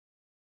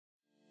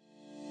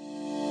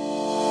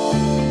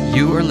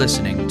You are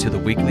listening to the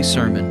weekly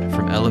sermon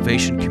from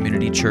Elevation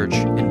Community Church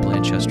in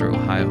Blanchester,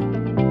 Ohio.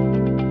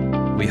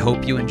 We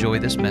hope you enjoy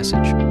this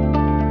message.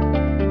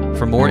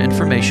 For more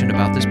information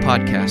about this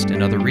podcast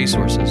and other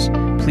resources,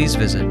 please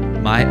visit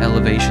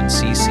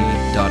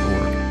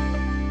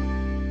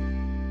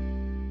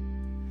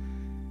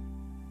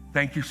myelevationcc.org.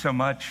 Thank you so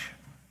much.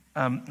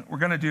 We're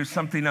going to do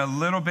something a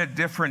little bit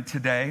different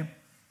today.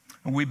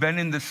 We've been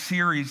in the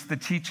series, the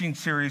teaching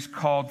series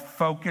called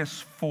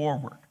Focus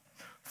Forward.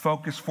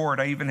 Focus Forward.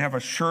 I even have a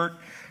shirt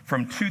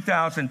from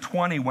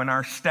 2020 when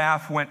our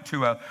staff went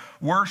to a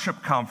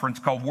worship conference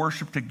called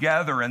Worship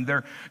Together, and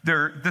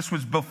this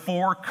was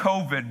before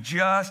COVID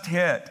just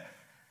hit.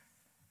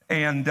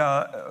 And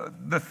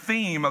the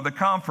theme of the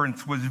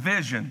conference was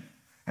vision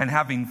and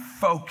having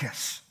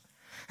focus.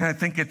 And I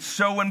think it's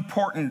so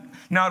important,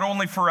 not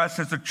only for us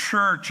as a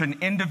church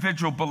and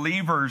individual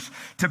believers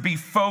to be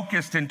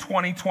focused in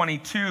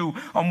 2022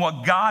 on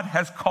what God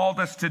has called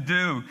us to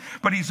do,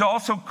 but He's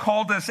also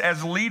called us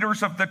as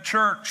leaders of the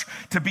church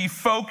to be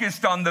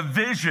focused on the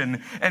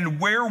vision and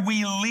where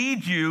we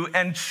lead you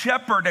and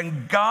shepherd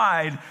and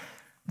guide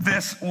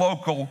this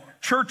local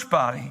church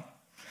body.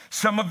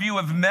 Some of you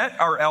have met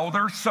our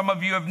elders. Some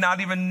of you have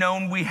not even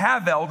known we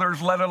have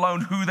elders, let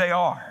alone who they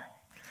are.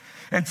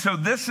 And so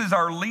this is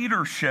our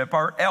leadership,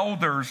 our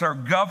elders, our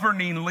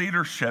governing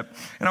leadership.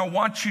 And I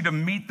want you to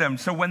meet them.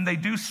 So when they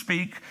do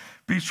speak,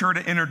 be sure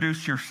to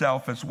introduce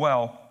yourself as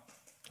well.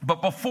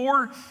 But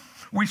before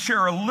we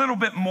share a little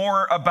bit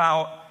more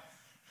about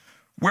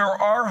where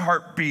our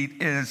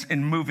heartbeat is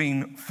in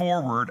moving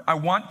forward, I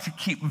want to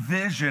keep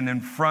vision in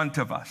front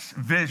of us.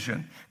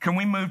 Vision. Can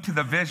we move to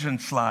the vision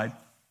slide?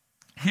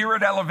 Here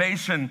at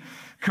Elevation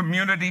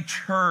Community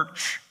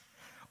Church,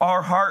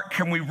 our heart,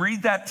 can we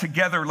read that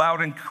together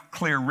loud and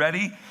clear?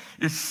 Ready?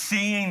 Is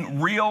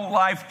seeing real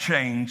life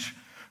change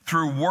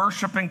through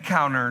worship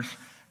encounters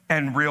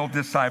and real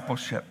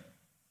discipleship.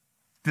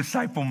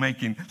 Disciple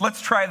making. Let's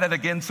try that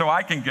again so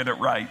I can get it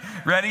right.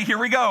 Ready? Here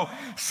we go.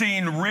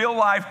 Seeing real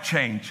life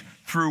change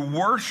through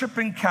worship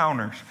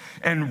encounters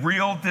and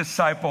real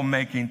disciple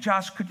making.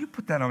 Josh, could you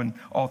put that on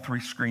all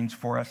three screens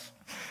for us?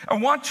 I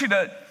want you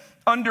to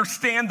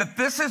understand that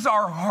this is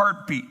our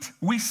heartbeat.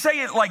 We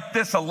say it like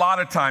this a lot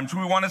of times.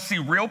 We want to see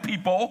real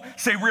people.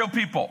 Say real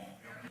people.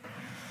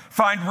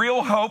 Find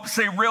real hope.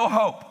 Say real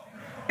hope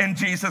in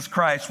Jesus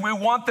Christ. We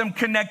want them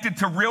connected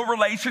to real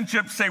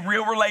relationships. Say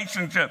real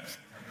relationships.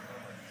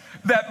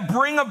 That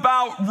bring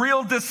about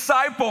real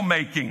disciple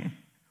making.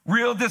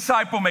 Real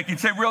disciple making.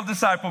 Say real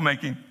disciple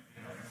making.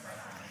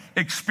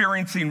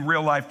 Experiencing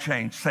real life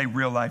change. Say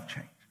real life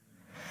change.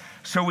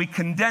 So we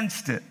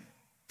condensed it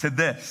to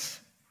this.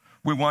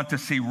 We want to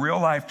see real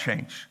life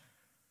change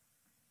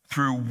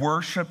through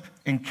worship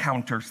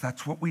encounters.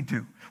 That's what we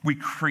do. We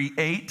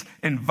create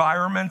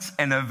environments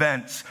and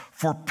events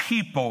for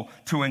people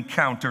to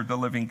encounter the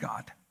living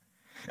God.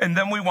 And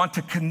then we want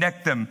to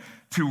connect them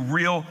to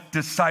real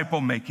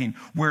disciple making,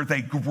 where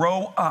they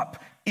grow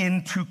up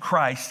into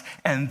Christ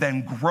and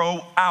then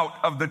grow out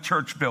of the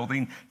church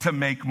building to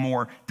make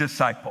more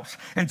disciples.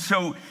 And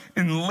so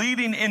in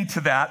leading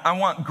into that, I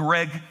want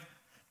Greg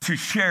to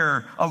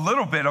share a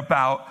little bit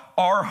about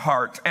our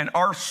heart and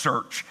our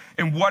search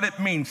and what it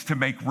means to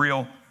make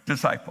real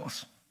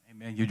disciples.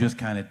 Amen. You just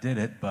kind of did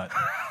it, but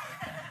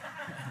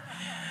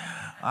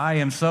I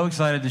am so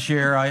excited to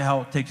share.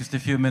 I'll take just a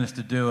few minutes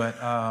to do it.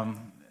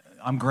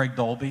 I'm Greg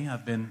Dolby.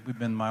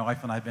 My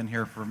wife and I have been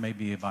here for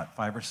maybe about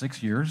 5 or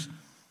 6 years,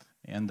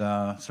 and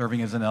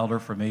serving as an elder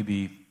for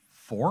maybe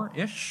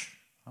 4-ish,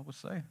 I would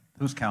say.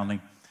 Who's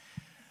counting?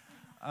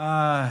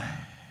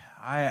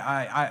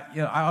 I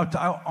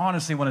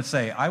honestly want to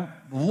say, the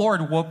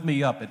Lord woke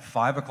me up at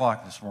 5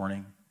 o'clock this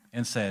morning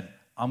and said,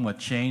 I'm going to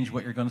change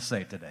what you're going to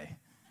say today.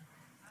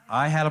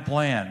 I had a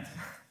plan,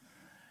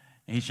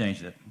 and He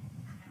changed it.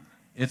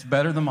 It's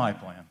better than my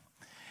plan.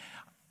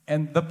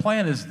 And the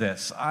plan is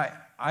this.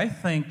 I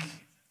think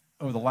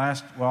over the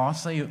last, I'll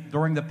say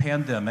during the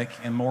pandemic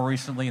and more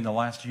recently in the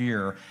last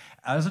year,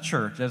 as a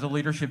church, as a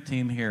leadership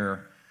team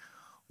here,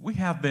 we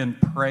have been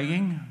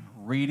praying,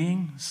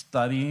 reading,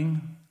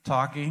 studying,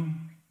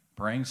 talking,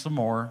 praying some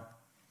more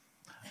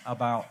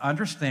about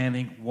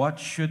understanding what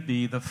should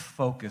be the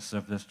focus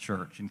of this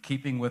church, in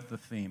keeping with the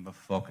theme of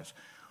focus.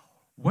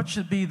 What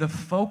should be the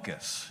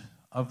focus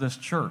of this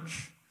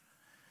church?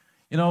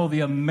 You know, the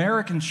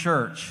American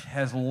church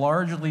has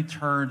largely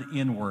turned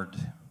inward.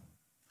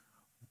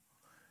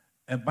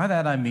 And by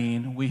that I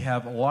mean we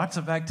have lots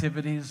of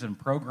activities and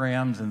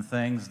programs and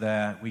things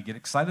that we get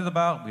excited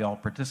about, we all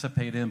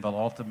participate in, but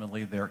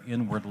ultimately they're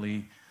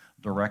inwardly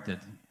directed.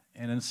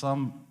 And in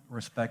some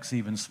respects,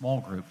 even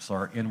small groups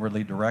are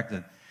inwardly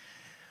directed.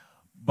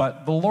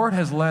 But the Lord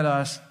has led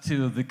us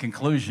to the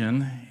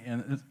conclusion,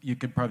 and you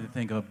could probably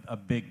think of a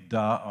big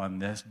duh on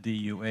this,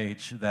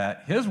 D-U-H,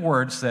 that His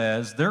Word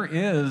says there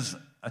is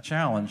a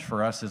challenge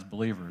for us as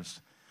believers,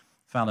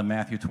 found in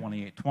Matthew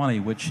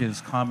 28:20, which is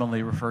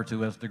commonly referred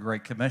to as the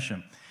Great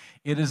Commission.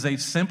 It is a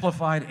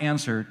simplified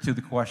answer to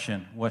the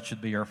question, what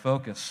should be our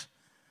focus?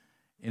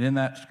 And in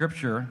that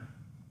scripture,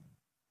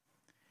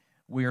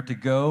 We are to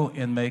go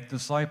and make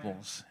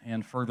disciples,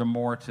 and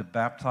furthermore, to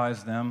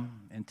baptize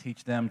them and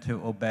teach them to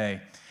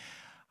obey.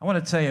 I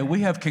want to tell you,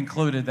 we have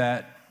concluded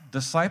that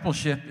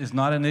discipleship is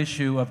not an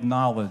issue of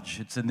knowledge,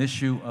 it's an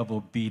issue of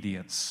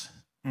obedience.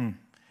 And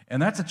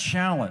that's a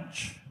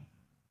challenge.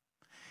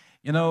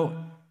 You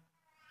know,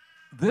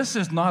 this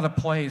is not a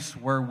place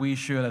where we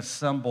should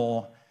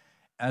assemble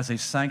as a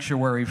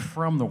sanctuary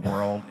from the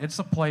world. It's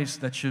a place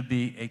that should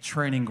be a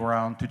training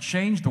ground to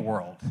change the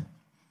world.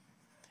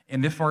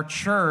 And if our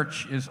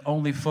church is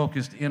only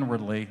focused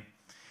inwardly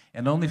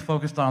and only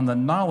focused on the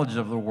knowledge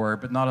of the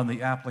word, but not on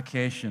the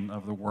application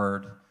of the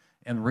word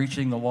and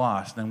reaching the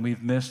lost, then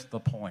we've missed the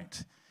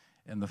point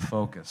and the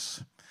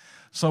focus.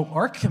 So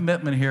our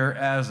commitment here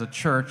as a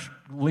church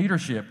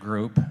leadership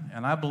group,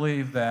 and I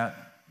believe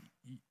that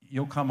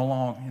you'll come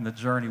along in the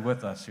journey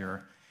with us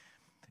here,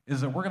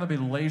 is that we're going to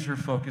be laser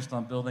focused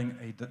on building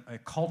a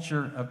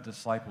culture of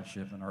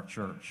discipleship in our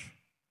church.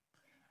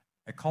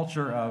 A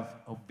culture of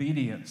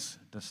obedience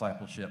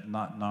discipleship,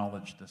 not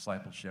knowledge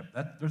discipleship.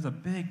 There's a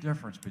big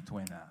difference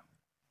between that.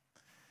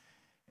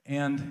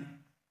 And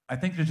I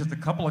think there's just a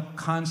couple of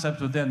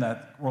concepts within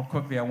that, real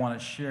quickly, I want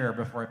to share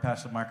before I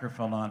pass the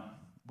microphone on,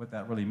 what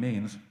that really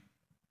means. Let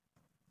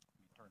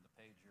me turn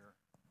the page here.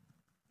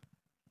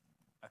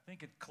 I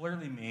think it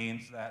clearly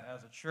means that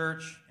as a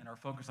church, in our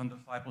focus on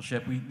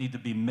discipleship, we need to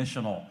be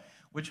missional,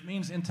 which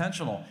means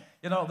intentional.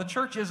 You know, the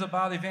church is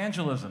about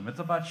evangelism. It's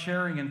about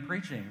sharing and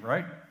preaching,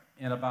 right?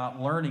 And about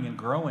learning and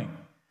growing.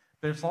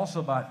 But it's also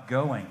about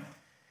going.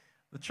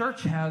 The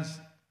church has,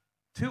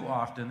 too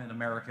often in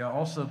America,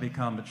 also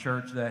become a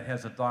church that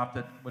has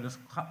adopted what is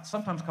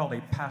sometimes called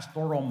a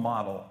pastoral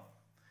model.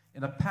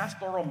 In a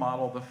pastoral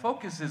model, the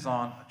focus is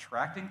on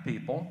attracting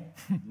people,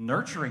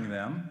 nurturing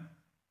them,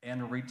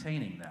 and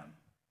retaining them.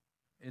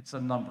 It's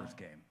a numbers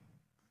game.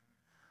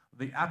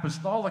 The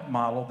apostolic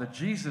model that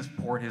Jesus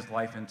poured his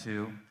life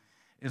into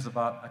is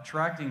about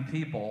attracting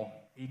people,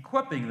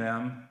 equipping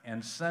them,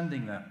 and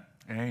sending them.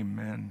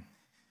 Amen.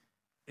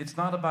 It's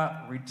not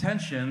about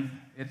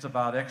retention, it's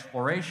about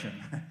exploration.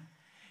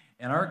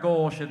 And our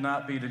goal should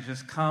not be to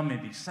just come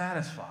and be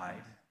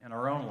satisfied in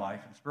our own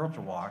life and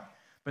spiritual walk,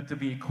 but to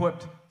be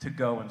equipped to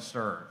go and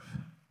serve.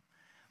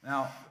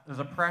 Now, there's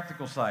a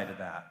practical side to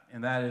that,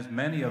 and that is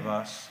many of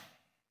us,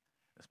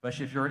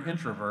 especially if you're an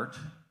introvert,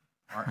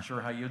 aren't sure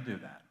how you do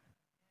that.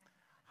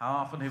 How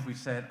often have we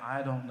said,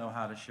 I don't know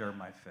how to share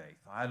my faith.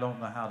 I don't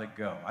know how to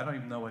go. I don't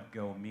even know what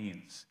go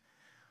means.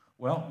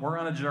 Well, we're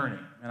on a journey,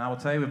 and I will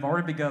tell you, we've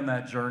already begun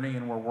that journey,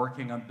 and we're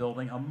working on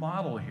building a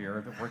model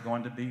here that we're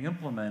going to be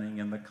implementing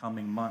in the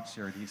coming months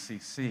here at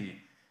ECC.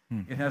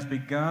 It has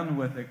begun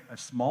with a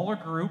smaller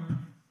group.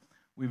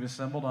 We've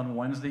assembled on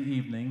Wednesday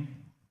evening.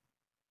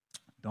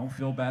 Don't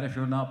feel bad if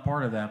you're not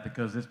part of that,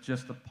 because it's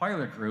just a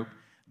pilot group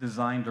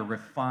designed to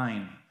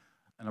refine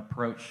an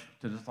approach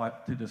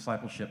to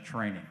discipleship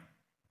training.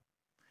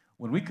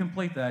 When we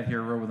complete that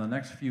here over the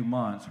next few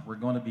months, we're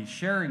going to be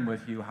sharing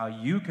with you how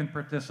you can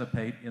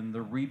participate in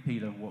the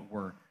repeat of what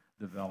we're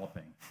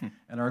developing.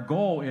 And our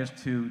goal is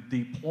to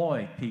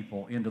deploy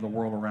people into the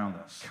world around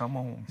us. Come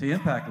on. To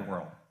impact the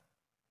world.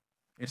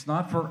 It's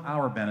not for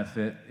our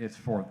benefit, it's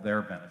for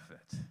their benefit.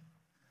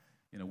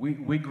 You know,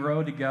 we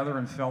grow together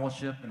in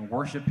fellowship and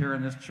worship here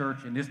in this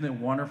church, and isn't it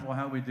wonderful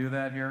how we do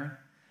that here?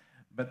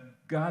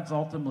 But God's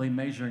ultimately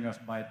measuring us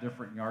by a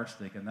different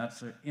yardstick, and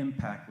that's the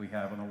impact we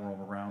have in the world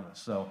around us.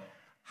 So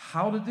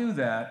how to do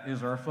that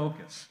is our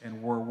focus,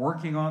 and we're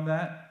working on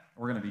that.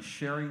 We're going to be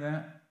sharing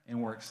that,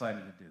 and we're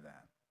excited to do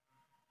that.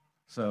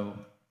 So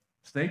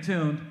stay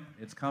tuned.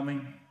 It's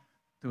coming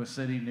to a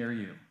city near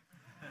you.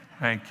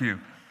 Thank you.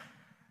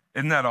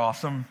 Isn't that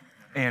awesome?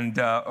 And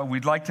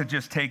we'd like to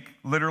just take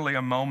literally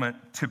a moment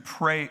to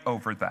pray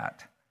over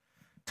that,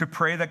 to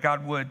pray that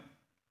God would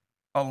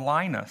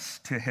align us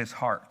to his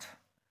heart,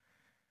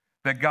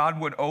 that God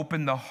would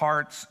open the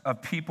hearts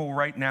of people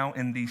right now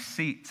in these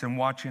seats and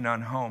watching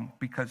on home.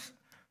 Because,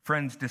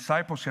 friends,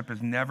 discipleship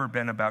has never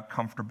been about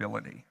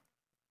comfortability.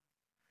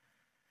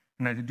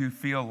 And I do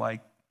feel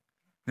like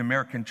the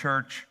American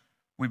church,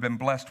 we've been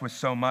blessed with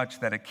so much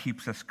that it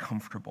keeps us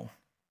comfortable.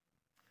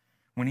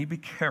 We need to be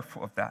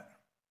careful of that.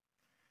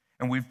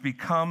 And we've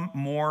become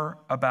more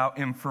about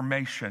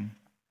information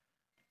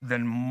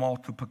than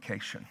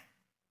multiplication.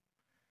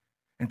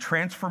 And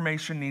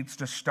transformation needs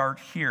to start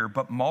here,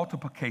 but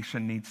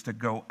multiplication needs to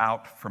go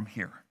out from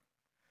here.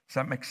 Does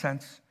that make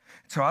sense?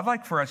 So I'd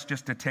like for us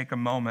just to take a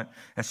moment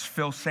as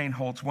Phil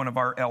Sainholtz, one of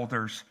our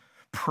elders,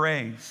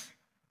 prays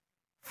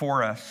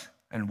for us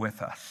and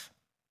with us.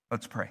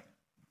 Let's pray.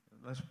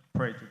 Let's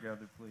pray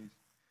together, please.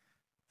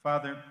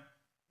 Father,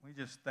 we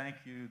just thank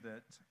you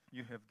that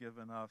you have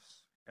given us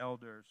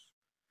elders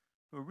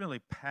who are really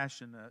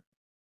passionate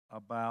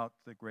about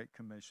the Great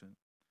Commission.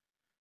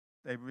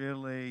 They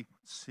really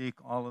seek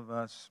all of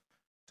us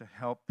to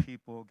help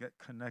people get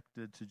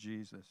connected to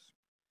Jesus.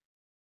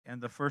 And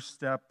the first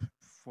step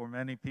for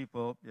many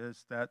people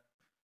is that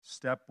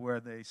step where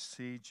they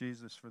see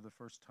Jesus for the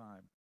first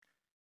time.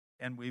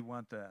 And we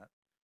want that.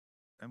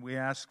 And we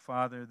ask,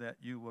 Father, that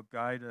you will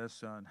guide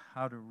us on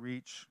how to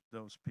reach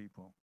those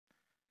people.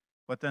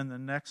 But then the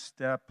next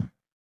step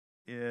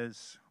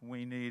is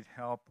we need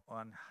help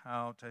on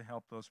how to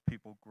help those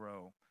people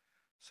grow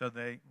so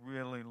they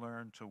really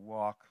learn to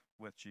walk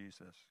with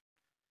Jesus.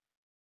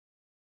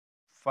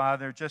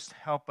 Father, just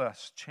help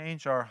us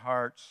change our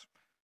hearts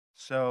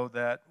so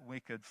that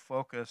we could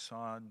focus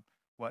on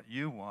what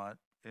you want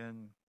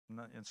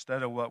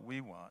instead of what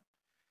we want.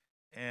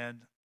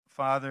 And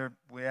Father,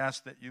 we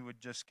ask that you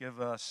would just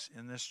give us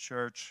in this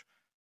church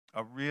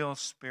a real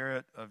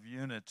spirit of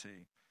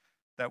unity,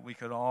 that we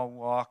could all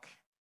walk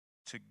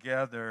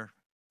together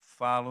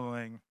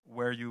following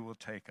where you will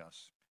take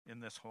us in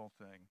this whole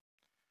thing.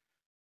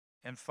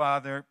 And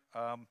Father,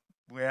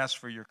 we ask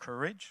for your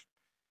courage.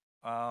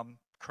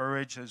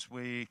 Courage as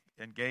we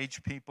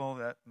engage people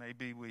that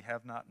maybe we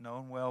have not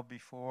known well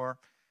before.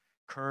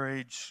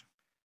 Courage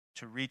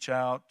to reach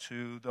out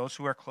to those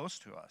who are close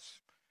to us,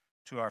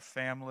 to our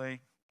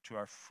family, to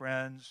our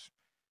friends,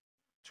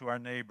 to our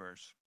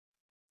neighbors.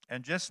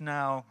 And just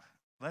now,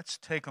 let's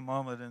take a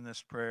moment in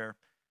this prayer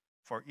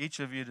for each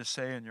of you to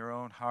say in your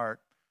own heart,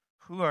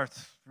 who are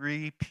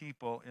 3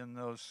 people in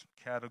those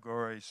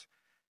categories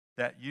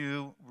that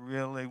you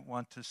really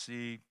want to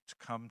see to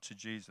come to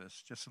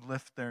Jesus? Just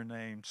lift their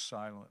names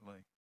silently.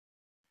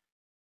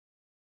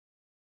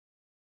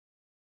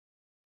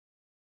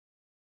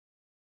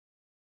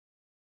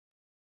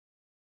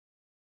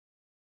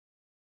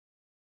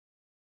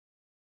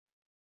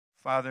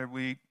 Father,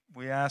 we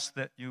ask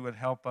that you would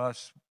help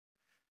us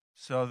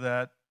so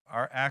that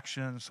our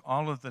actions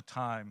all of the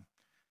time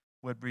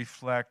would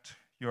reflect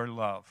your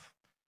love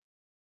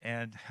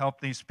and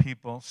help these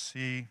people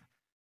see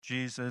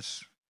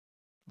Jesus'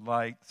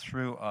 light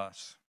through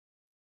us.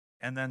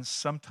 And then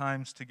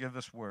sometimes to give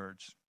us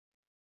words,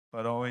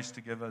 but always to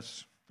give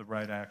us the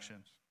right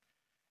actions.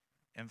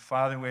 And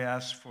Father, we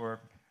ask for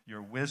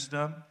your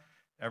wisdom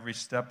every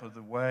step of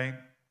the way.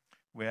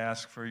 We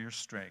ask for your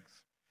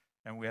strength.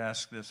 And we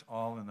ask this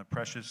all in the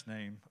precious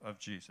name of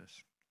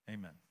Jesus.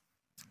 Amen.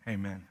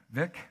 Amen.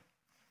 Vic,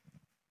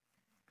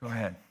 go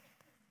ahead.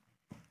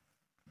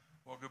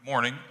 Well, good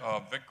morning.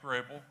 Vic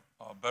Grable,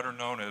 better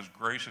known as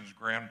Grayson's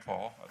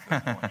grandpa at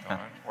this point in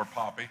time, or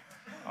Poppy.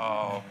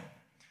 I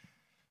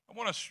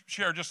want to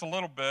share just a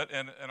little bit,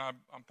 and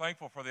I'm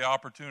thankful for the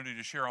opportunity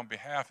to share on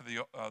behalf of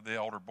the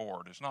elder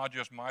board. It's not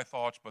just my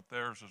thoughts, but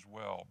theirs as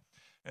well.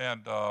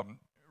 And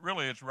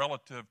really, it's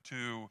relative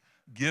to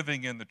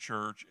giving in the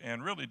church,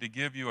 and really to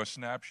give you a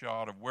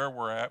snapshot of where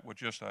we're at with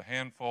just a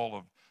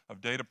handful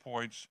of data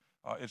points.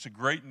 It's a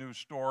great news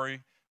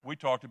story. We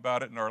talked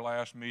about it in our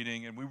last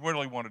meeting, and we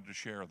really wanted to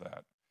share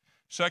that.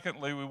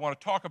 Secondly, we want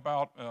to talk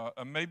about,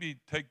 maybe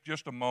take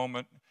just a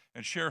moment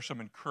and share some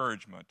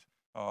encouragement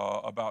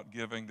about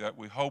giving that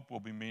we hope will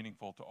be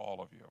meaningful to all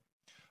of you.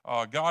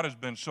 God has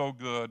been so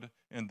good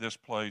in this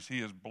place. He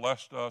has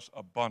blessed us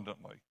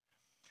abundantly.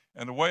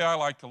 And the way I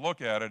like to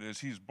look at it is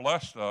he's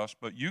blessed us,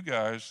 but you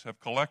guys have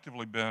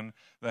collectively been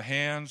the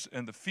hands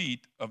and the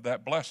feet of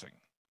that blessing,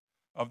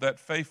 of that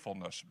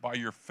faithfulness, by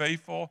your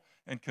faithful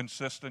and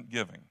consistent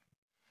giving.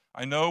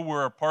 I know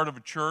we're a part of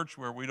a church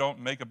where we don't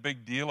make a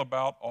big deal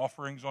about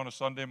offerings on a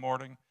Sunday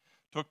morning.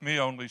 It took me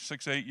only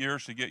 6-8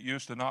 years to get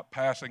used to not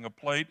passing a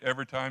plate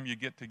every time you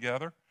get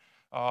together.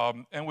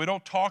 And we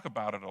don't talk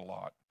about it a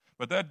lot.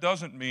 But that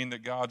doesn't mean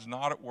that God's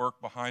not at work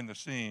behind the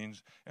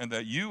scenes and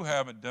that you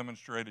haven't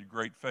demonstrated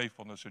great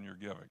faithfulness in your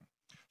giving.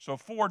 So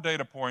 4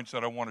 data points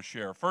that I want to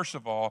share. First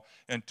of all,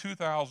 in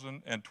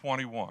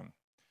 2021,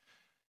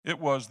 it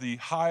was the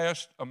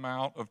highest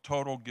amount of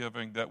total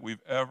giving that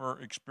we've ever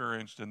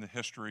experienced in the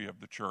history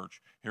of the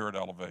church here at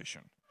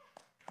Elevation.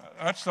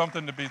 That's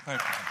something to be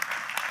thankful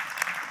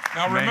for.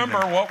 Now remember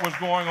what was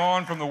going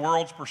on from the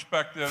world's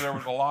perspective. There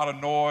was a lot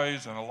of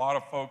noise and a lot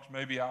of folks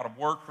maybe out of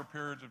work for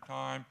periods of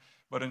time.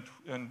 But in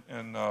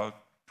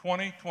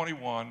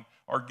 2021,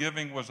 our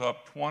giving was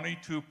up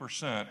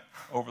 22%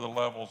 over the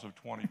levels of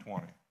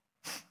 2020.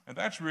 And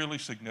that's really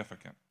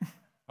significant.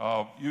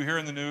 You hear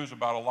in the news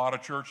about a lot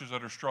of churches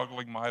that are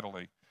struggling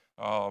mightily.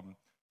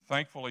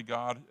 Thankfully,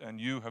 God and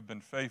you have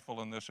been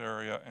faithful in this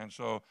area, and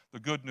so the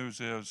good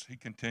news is he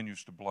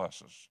continues to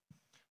bless us.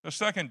 The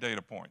second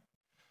data point,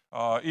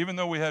 even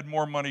though we had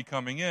more money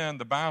coming in,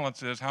 the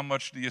balance is how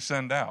much do you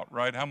send out,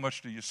 right? How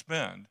much do you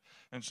spend?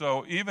 And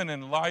so even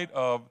in light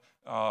of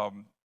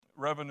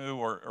revenue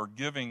or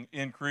giving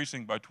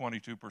increasing by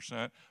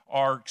 22%,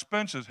 our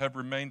expenses have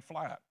remained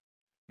flat.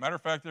 Matter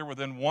of fact, they're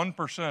within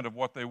 1% of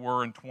what they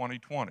were in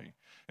 2020.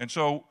 And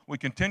so we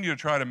continue to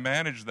try to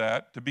manage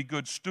that, to be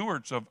good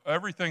stewards of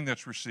everything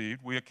that's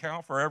received. We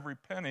account for every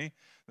penny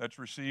that's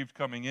received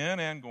coming in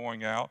and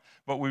going out,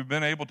 but we've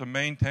been able to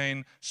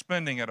maintain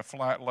spending at a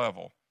flat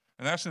level.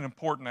 And that's an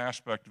important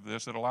aspect of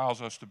this. It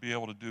allows us to be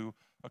able to do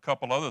a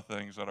couple other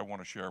things that I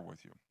want to share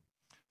with you.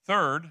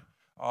 Third,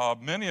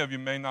 many of you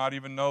may not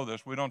even know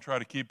this. We don't try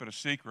to keep it a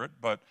secret,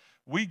 but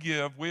we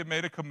have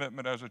made a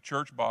commitment as a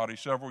church body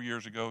several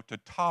years ago to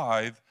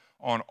tithe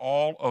on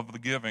all of the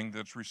giving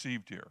that's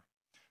received here.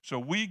 So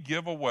we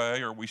give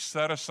away, or we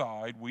set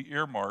aside, we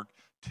earmark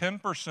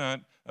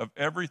 10% of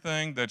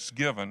everything that's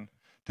given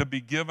to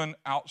be given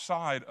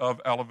outside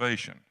of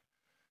Elevation.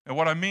 And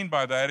what I mean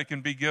by that, it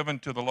can be given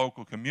to the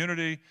local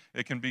community.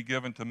 It can be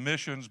given to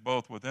missions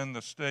both within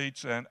the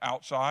states and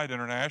outside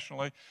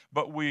internationally.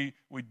 But we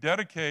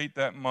dedicate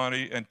that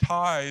money and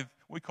tithe,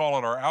 we call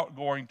it our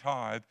outgoing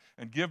tithe,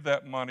 and give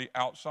that money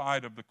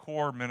outside of the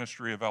core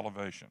ministry of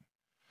Elevation.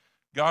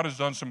 God has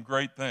done some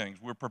great things.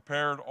 We're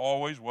prepared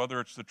always, whether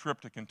it's the trip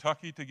to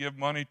Kentucky to give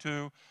money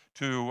to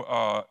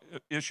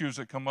issues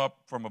that come up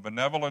from a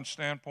benevolence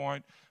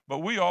standpoint.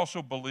 But we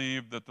also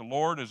believe that the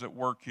Lord is at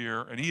work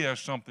here, and He has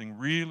something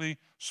really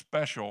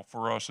special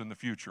for us in the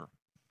future.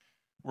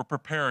 We're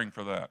preparing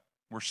for that.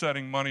 We're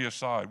setting money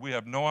aside. We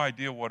have no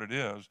idea what it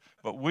is,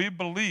 but we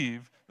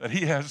believe that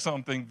He has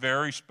something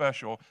very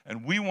special,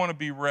 and we want to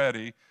be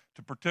ready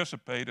to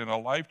participate in a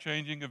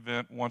life-changing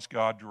event once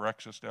God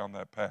directs us down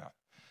that path.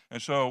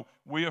 And so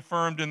we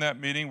affirmed in that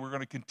meeting we're going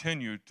to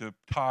continue to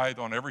tithe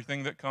on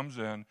everything that comes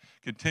in,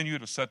 continue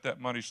to set that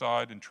money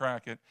aside and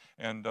track it,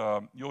 and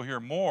you'll hear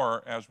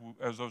more as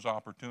those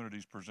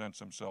opportunities present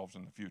themselves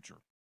in the future.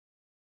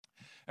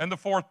 And the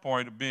fourth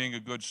point of being a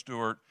good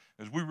steward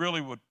is we really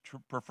would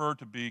prefer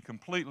to be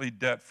completely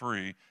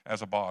debt-free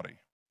as a body.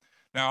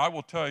 Now, I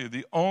will tell you,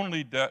 the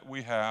only debt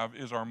we have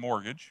is our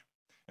mortgage,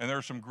 and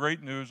there's some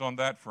great news on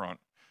that front.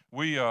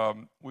 We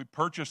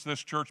purchased this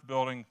church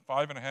building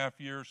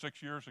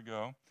 6 years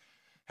ago,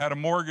 had a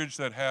mortgage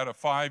that had a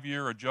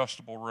 5-year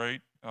adjustable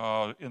rate.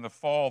 In the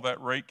fall,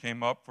 that rate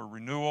came up for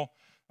renewal.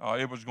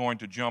 It was going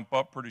to jump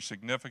up pretty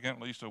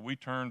significantly, so we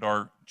turned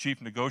our chief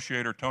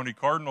negotiator, Tony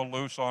Cardinal,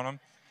 loose on him.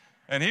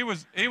 And he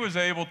was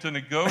able to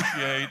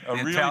negotiate a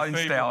really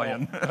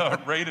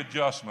favorable rate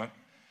adjustment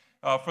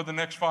for the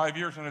next 5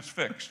 years, and it's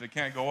fixed. It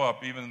can't go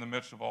up even in the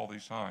midst of all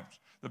these times.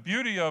 The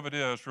beauty of it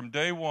is, from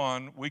day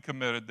one, we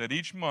committed that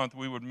each month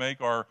we would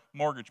make our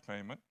mortgage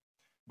payment,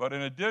 but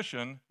in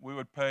addition, we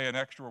would pay an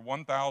extra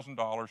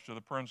 $1,000 to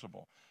the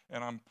principal.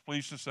 And I'm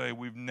pleased to say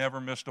we've never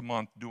missed a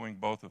month doing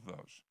both of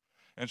those.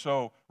 And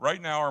so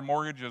right now our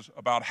mortgage is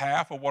about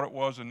half of what it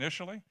was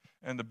initially,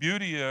 and the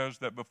beauty is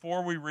that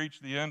before we reach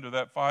the end of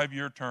that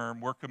 5-year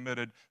term, we're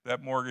committed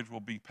that mortgage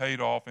will be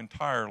paid off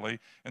entirely,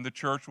 and the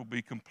church will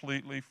be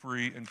completely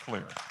free and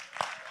clear.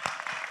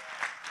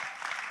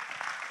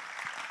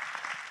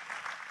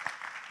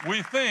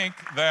 We think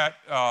that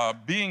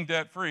being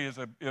debt-free is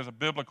a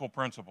biblical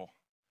principle.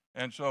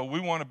 And so we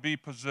want to be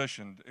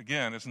positioned.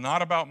 Again, it's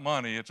not about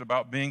money. It's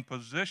about being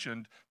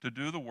positioned to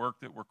do the work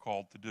that we're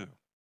called to do.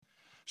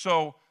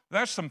 So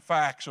that's some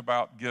facts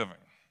about giving.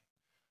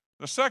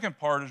 The second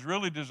part is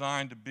really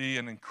designed to be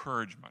an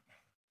encouragement.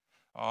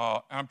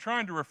 I'm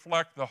trying to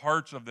reflect the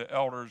hearts of the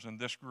elders in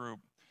this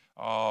group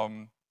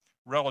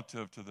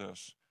relative to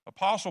this.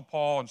 Apostle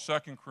Paul in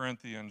 2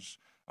 Corinthians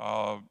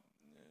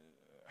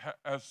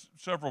has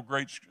several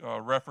great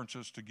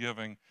references to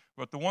giving,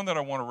 but the one that I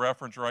want to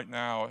reference right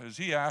now is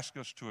he asks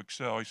us to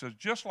excel. He says,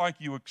 just like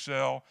you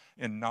excel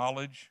in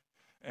knowledge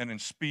and in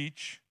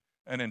speech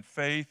and in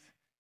faith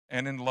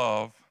and in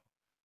love,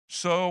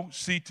 so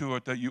see to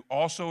it that you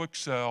also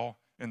excel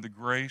in the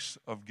grace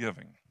of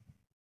giving.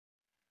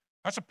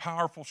 That's a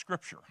powerful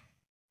scripture.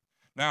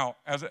 Now,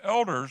 as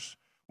elders,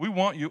 we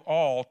want you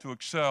all to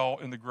excel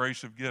in the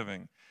grace of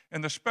giving.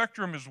 And the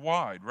spectrum is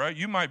wide, right?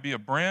 You might be a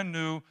brand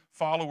new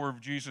follower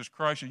of Jesus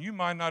Christ, and you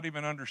might not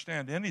even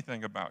understand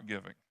anything about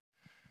giving.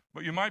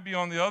 But you might be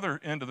on the other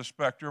end of the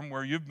spectrum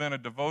where you've been a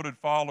devoted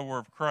follower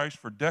of Christ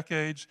for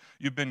decades,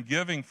 you've been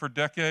giving for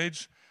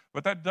decades,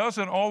 but that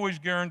doesn't always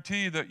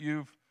guarantee that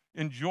you've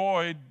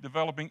enjoyed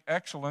developing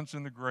excellence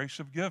in the grace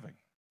of giving.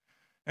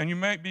 And you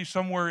might be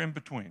somewhere in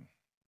between.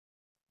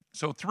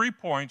 So 3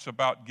 points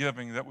about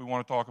giving that we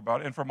want to talk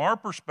about. And from our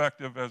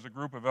perspective as a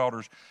group of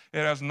elders, it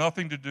has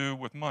nothing to do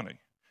with money.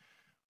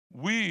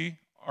 We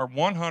are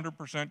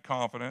 100%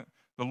 confident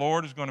the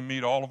Lord is going to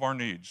meet all of our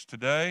needs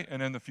today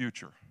and in the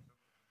future.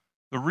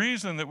 The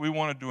reason that we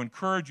wanted to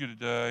encourage you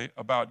today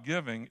about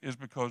giving is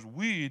because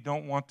we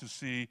don't want to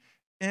see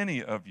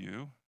any of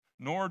you,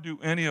 nor do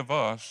any of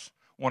us,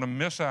 want to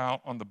miss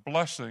out on the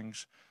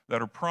blessings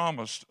that are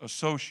promised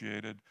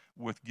associated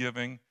with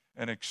giving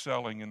and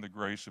excelling in the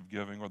grace of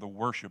giving or the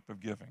worship of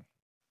giving.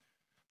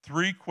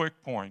 3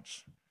 quick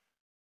points.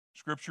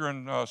 Scripture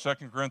in 2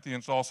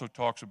 Corinthians also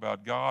talks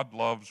about God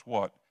loves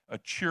what? A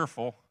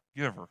cheerful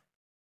giver.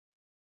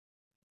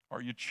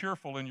 Are you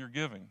cheerful in your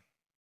giving?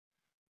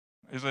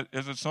 Is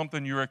it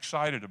something you're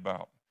excited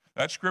about?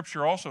 That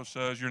scripture also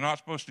says you're not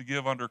supposed to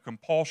give under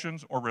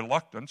compulsions or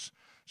reluctance.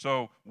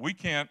 So we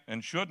can't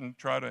and shouldn't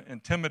try to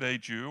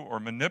intimidate you or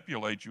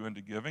manipulate you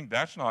into giving.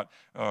 That's not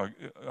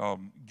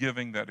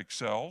giving that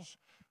excels.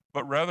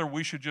 But rather,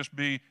 we should just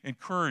be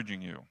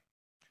encouraging you.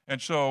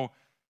 And so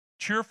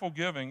cheerful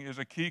giving is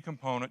a key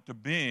component to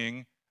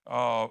being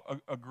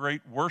a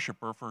great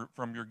worshiper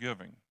from your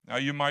giving. Now,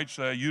 you might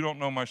say, you don't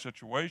know my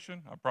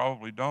situation. I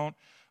probably don't.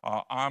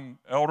 I'm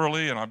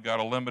elderly and I've got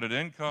a limited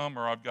income,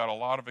 or I've got a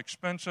lot of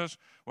expenses.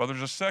 Well,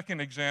 there's a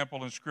second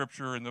example in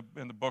Scripture in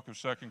the book of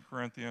 2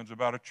 Corinthians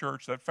about a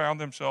church that found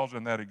themselves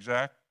in that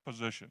exact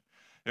position.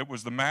 It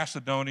was the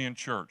Macedonian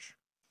church.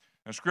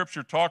 And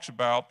Scripture talks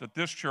about that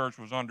this church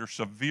was under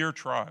severe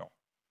trial.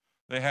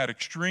 They had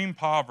extreme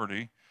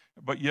poverty,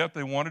 but yet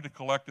they wanted to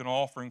collect an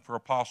offering for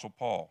Apostle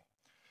Paul.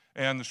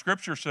 And the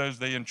scripture says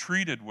they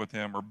entreated with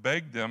him or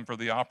begged them for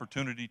the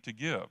opportunity to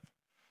give.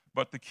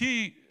 But the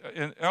key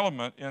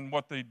element in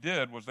what they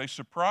did was they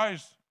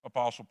surprised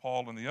Apostle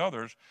Paul and the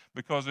others,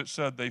 because it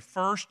said they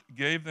first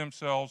gave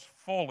themselves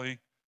fully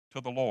to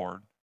the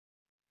Lord,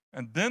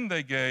 and then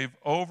they gave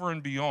over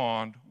and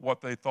beyond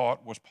what they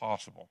thought was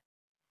possible.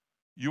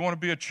 You want to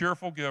be a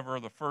cheerful giver,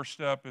 the first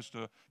step is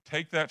to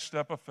take that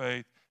step of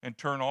faith and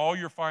turn all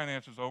your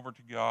finances over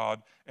to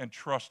God and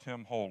trust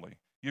Him wholly.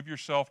 Give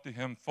yourself to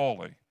Him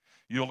fully.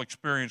 You'll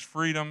experience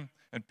freedom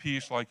and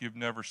peace like you've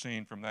never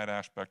seen from that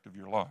aspect of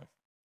your life.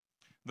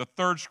 The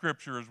third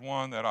scripture is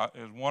one that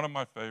is one of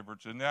my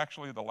favorites, and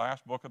actually the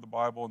last book of the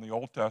Bible in the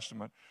Old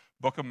Testament,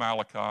 book of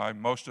Malachi.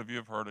 Most of you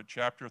have heard it,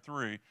 chapter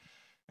 3.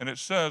 And it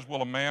says,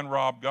 will a man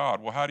rob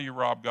God? Well, how do you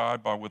rob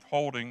God? By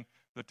withholding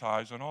the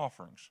tithes and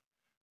offerings.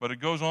 But it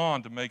goes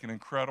on to make an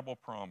incredible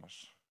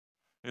promise.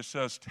 It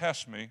says,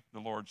 test me, the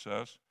Lord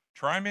says.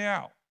 Try me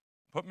out.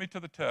 Put me to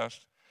the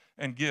test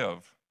and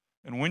give.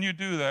 And when you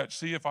do that,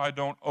 see if I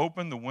don't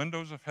open the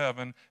windows of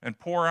heaven and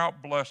pour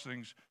out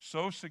blessings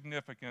so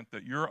significant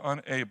that you're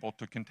unable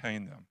to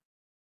contain them.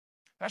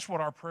 That's what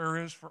our prayer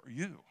is for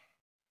you.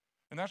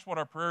 And that's what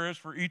our prayer is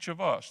for each of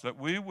us, that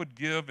we would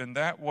give in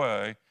that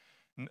way.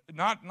 I'm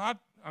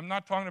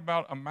not talking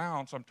about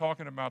amounts. I'm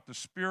talking about the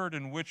spirit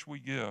in which we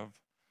give,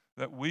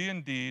 that we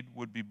indeed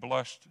would be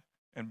blessed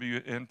and be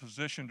in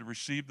position to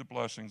receive the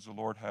blessings the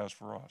Lord has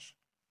for us.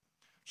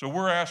 So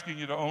we're asking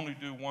you to only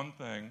do one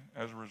thing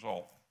as a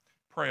result.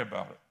 Pray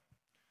about it.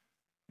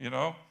 You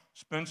know,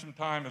 spend some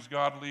time as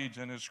God leads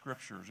in His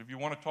scriptures. If you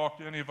want to talk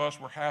to any of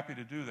us, we're happy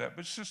to do that.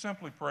 But just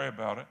simply pray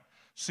about it.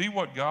 See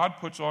what God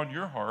puts on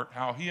your heart,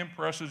 how He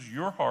impresses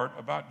your heart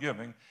about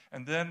giving,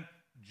 and then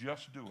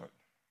just do it.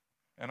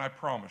 And I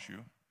promise you,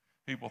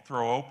 He will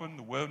throw open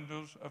the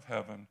windows of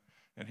heaven,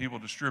 and He will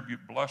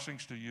distribute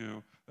blessings to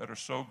you that are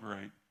so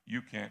great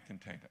you can't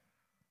contain it.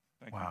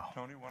 Thank you.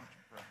 Tony, why don't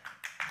you pray?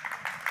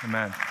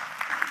 Amen.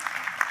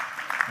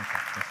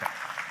 Okay.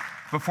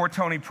 Before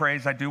Tony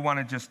prays, I do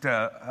want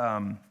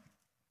to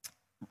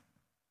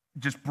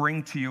just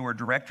bring to you or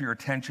direct your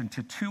attention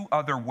to two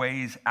other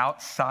ways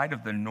outside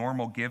of the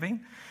normal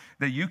giving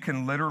that you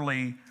can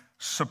literally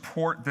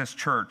support this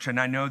church. And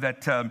I know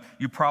that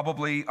you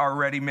probably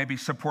already maybe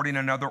supporting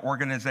another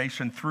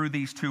organization through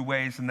these two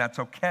ways, and that's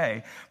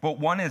okay. But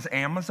one is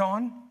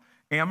Amazon.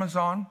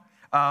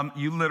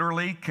 You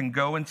literally can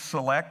go and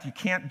select. You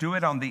can't do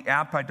it on the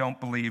app, I don't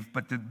believe,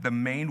 but the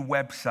main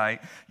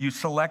website, you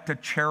select a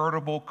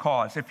charitable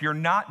cause. If you're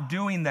not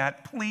doing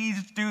that,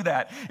 please do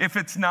that. If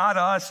it's not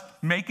us,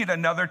 make it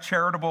another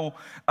charitable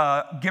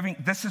giving.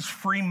 This is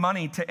free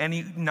money to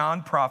any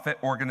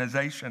nonprofit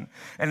organization.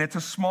 And it's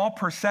a small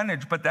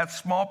percentage, but that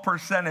small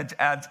percentage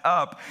adds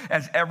up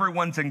as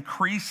everyone's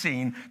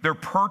increasing their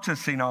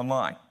purchasing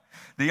online.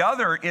 The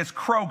other is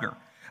Kroger.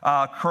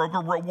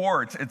 Kroger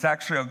Rewards. It's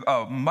actually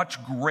a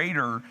much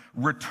greater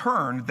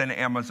return than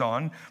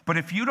Amazon. But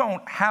if you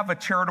don't have a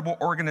charitable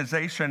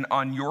organization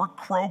on your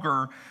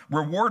Kroger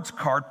Rewards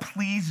card,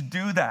 please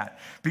do that,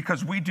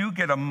 because we do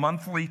get a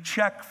monthly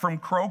check from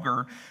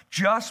Kroger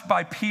just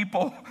by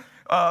people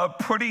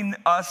putting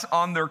us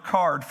on their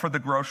card for the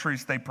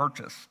groceries they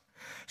purchase.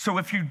 So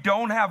if you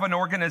don't have an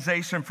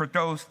organization for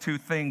those two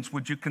things,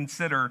 would you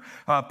consider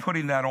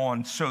putting that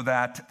on so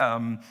that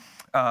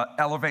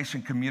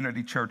Elevation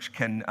Community Church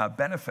can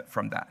benefit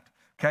from that?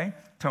 Okay,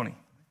 Tony.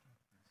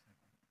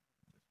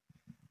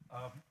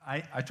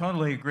 I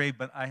totally agree,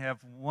 but I have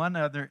one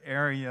other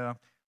area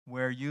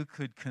where you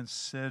could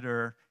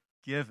consider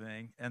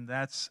giving, and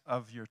that's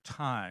of your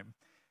time.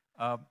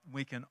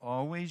 We can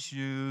always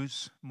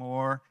use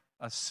more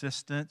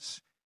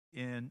assistance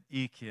in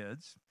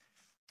eKids.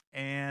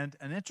 And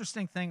an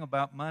interesting thing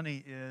about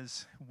money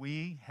is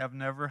we have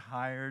never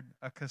hired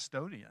a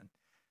custodian.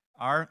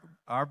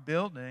 Our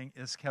building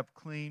is kept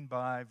clean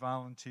by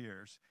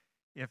volunteers.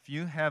 If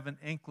you have an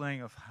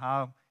inkling of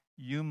how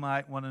you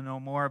might want to know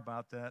more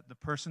about that, the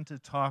person to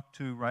talk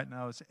to right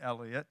now is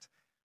Elliot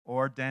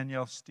or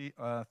Danielle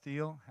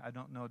Thiel. I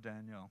don't know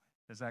Danielle.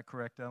 Is that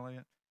correct,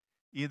 Elliot?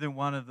 Either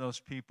one of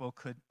those people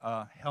could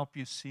help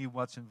you see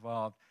what's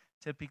involved.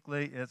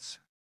 Typically, it's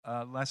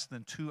less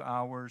than 2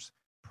 hours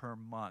per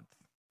month.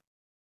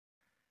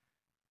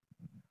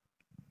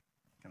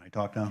 Can I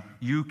talk now?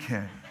 You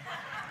can.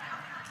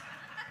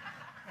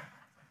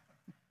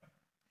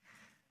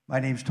 My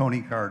name's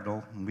Tony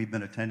Cardinal, and we've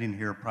been attending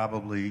here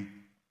probably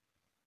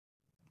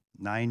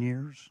 10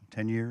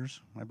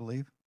 years, I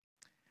believe.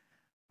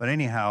 But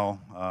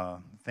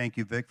anyhow, thank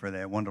you, Vic, for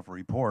that wonderful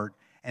report.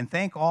 And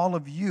thank all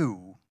of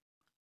you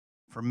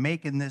for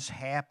making this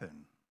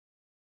happen.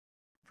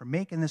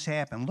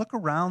 Look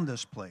around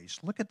this place.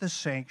 Look at this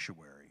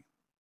sanctuary.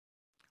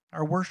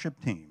 Our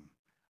worship team,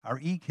 our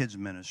eKids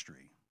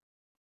ministry.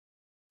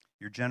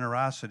 Your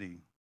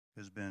generosity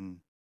has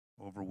been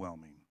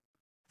overwhelming.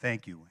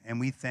 Thank you. And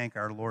we thank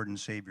our Lord and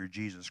Savior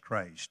Jesus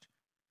Christ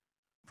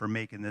for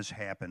making this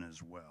happen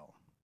as well.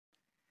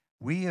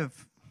 We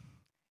have,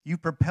 You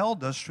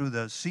propelled us through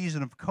the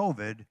season of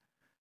COVID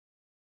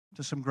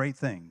to some great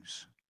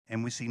things,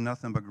 and we see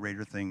nothing but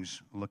greater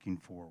things looking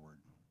forward.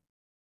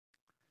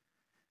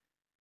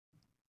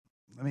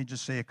 Let me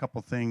just say a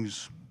couple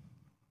things.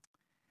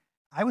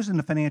 I was in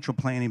the financial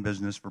planning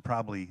business for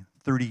probably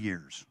 30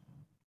 years.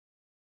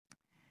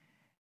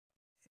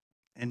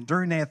 And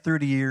during that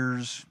 30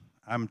 years,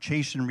 I'm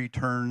chasing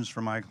returns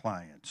for my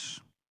clients,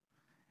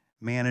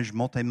 manage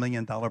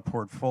multi-million-dollar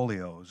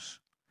portfolios,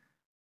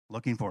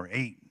 looking for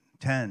 8,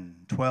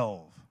 10,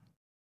 12,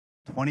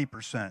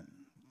 20%,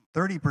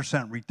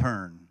 30%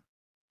 return.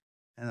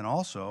 And then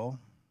also,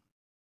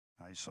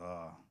 I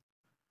saw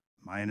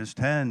minus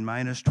 10,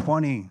 minus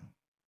 20,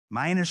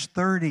 minus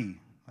 30.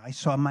 I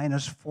saw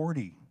minus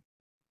 40%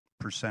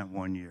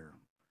 one year.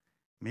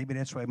 Maybe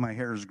that's why my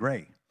hair is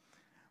gray.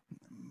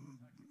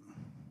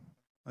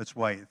 That's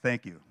white.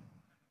 Thank you.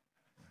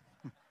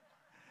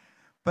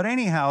 But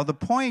anyhow, the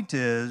point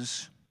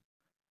is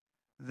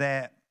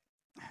that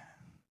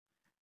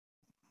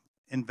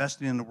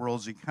investing in the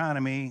world's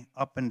economy,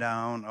 up and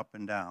down, up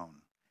and down.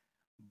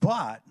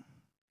 But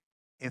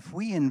if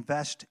we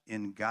invest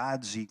in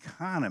God's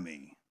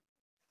economy,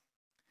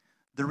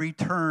 the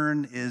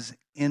return is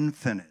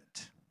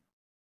infinite.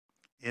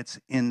 It's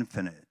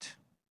infinite.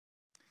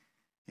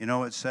 You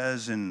know, it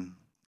says in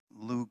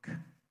Luke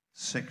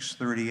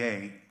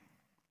 6:38,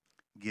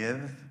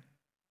 give,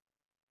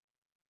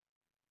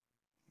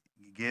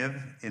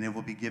 and it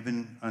will be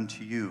given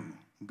unto you.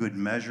 Good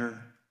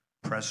measure,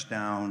 pressed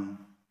down,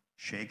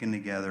 shaken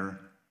together,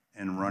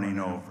 and running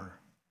over.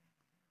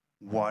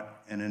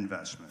 What an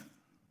investment.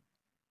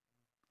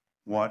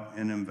 What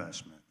an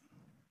investment.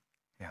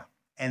 Yeah.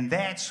 And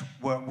that's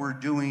what we're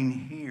doing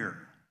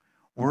here.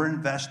 We're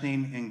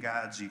investing in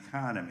God's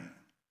economy,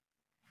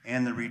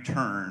 and the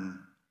return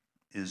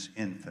is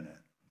infinite.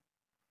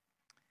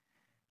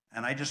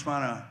 And I just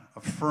want to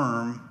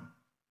affirm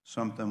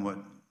something what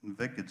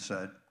Vic had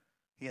said.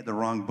 He had the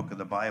wrong book of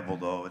the Bible,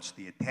 though. It's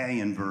the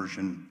Italian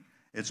version.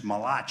 It's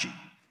Malachi.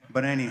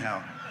 But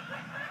anyhow,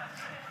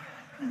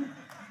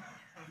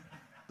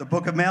 the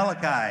book of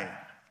Malachi,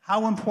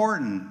 how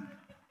important?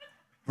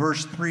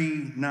 Verse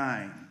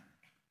 3:9.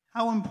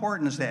 How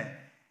important is that?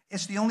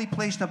 It's the only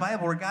place in the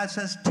Bible where God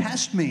says,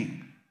 test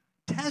me.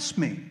 Test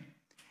me.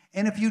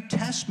 And if you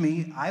test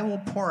me, I will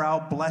pour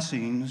out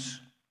blessings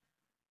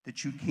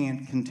that you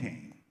can't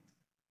contain.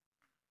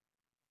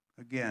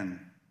 Again,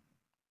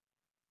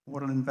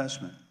 what an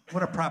investment.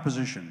 What a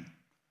proposition.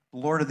 The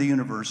Lord of the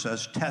universe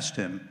says, test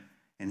him,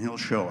 and he'll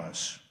show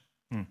us.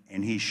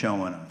 And he's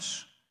showing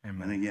us.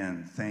 Amen. And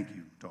again, thank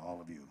you to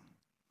all of you.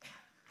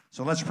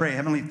 So let's pray.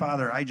 Heavenly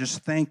Father, I just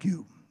thank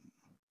you.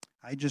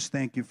 I just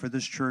thank you for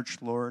this church,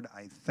 Lord.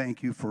 I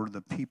thank you for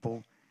the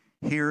people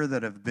here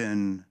that have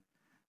been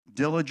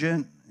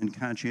diligent and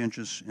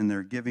conscientious in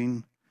their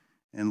giving.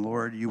 And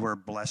Lord, you are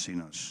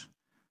blessing us.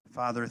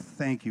 Father,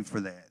 thank you for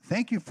that.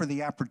 Thank you for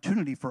the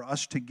opportunity for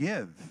us to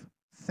give.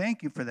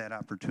 Thank you for that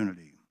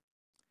opportunity.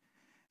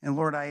 And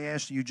Lord, I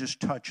ask you just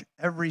touch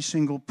every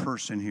single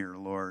person here,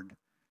 Lord.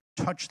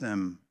 Touch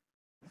them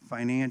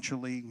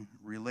financially,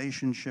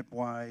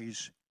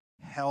 relationship-wise,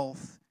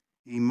 health,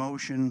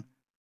 emotion,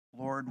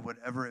 Lord,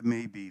 whatever it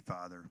may be,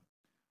 Father.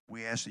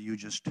 We ask that you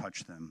just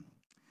touch them.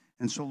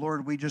 And so,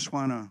 Lord, we just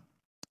want to,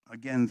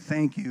 again,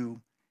 thank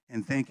you,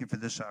 and thank you for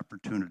this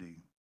opportunity.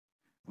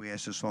 We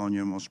ask this all in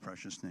your most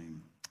precious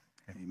name.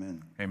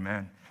 Amen.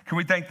 Amen. Can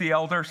we thank the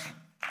elders?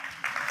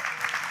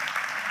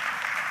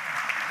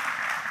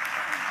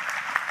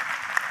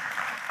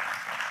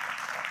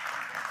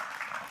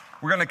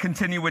 We're going to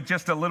continue with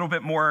just a little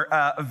bit more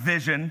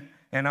vision,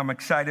 and I'm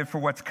excited for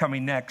what's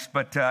coming next.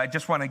 But I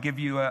just want to give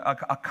you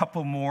a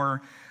couple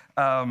more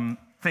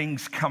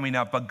things coming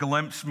up, a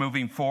glimpse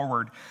moving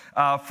forward.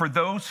 For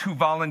those who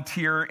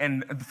volunteer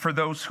and for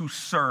those who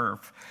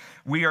serve,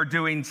 we are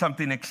doing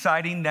something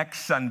exciting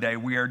next Sunday.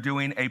 We are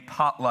doing a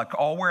potluck.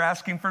 All we're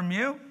asking from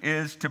you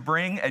is to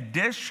bring a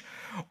dish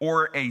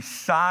or a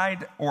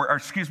side, or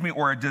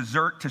a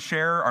dessert to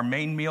share. Our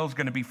main meal is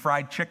going to be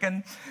fried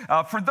chicken.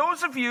 For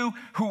those of you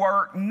who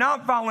are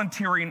not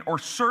volunteering or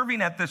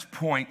serving at this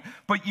point,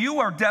 but you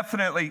are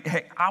definitely,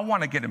 hey, I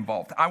want to get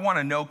involved. I want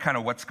to know kind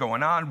of what's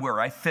going on, where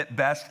I fit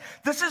best.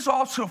 This is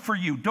also for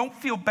you. Don't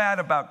feel bad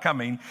about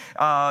coming.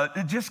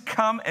 Just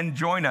come and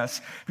join us,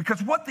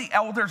 because what the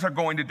elders are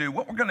going to do,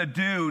 what we're going to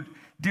do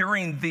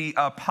during the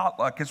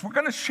potluck is we're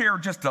going to share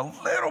just a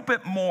little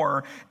bit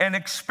more and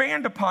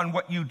expand upon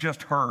what you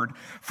just heard,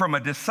 from a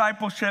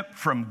discipleship,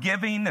 from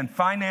giving and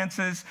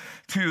finances,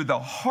 to the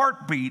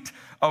heartbeat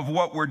of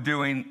what we're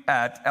doing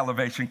at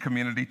Elevation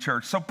Community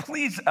Church. So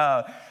please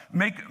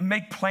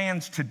make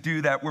plans to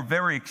do that. We're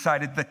very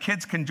excited. The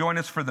kids can join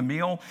us for the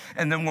meal,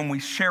 and then when we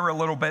share a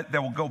little bit, they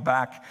will go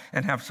back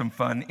and have some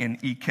fun in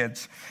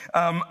eKids.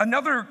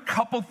 Another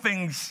couple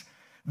things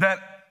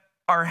that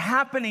are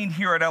happening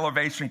here at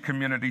Elevation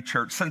Community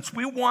Church. Since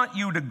we want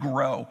you to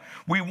grow,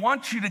 we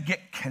want you to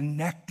get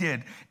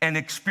connected and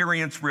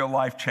experience real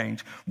life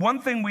change. One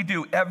thing we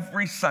do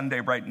every Sunday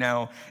right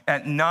now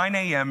at 9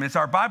 a.m. is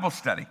our Bible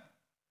study.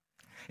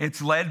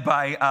 It's led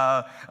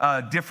by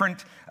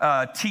different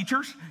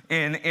teachers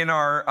in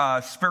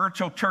our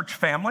spiritual church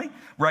family.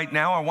 Right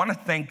now, I want to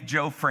thank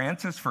Joe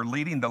Francis for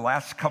leading the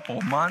last couple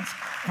of months.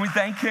 Can we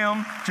thank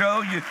him?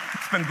 Joe,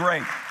 it's been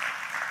great.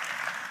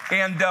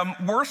 And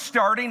we're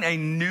starting a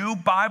new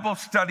Bible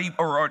study,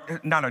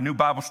 or not a new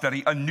Bible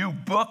study, a new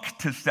book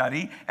to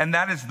study, and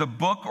that is the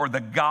book or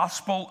the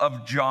Gospel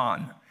of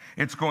John.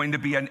 It's going to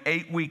be an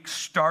 8-week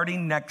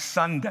starting next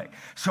Sunday.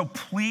 So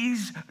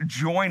please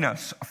join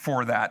us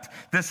for that.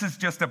 This is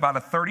just about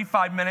a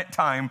 35-minute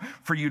time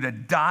for you to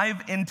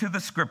dive into the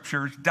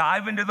scriptures,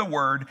 dive into the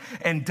word,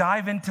 and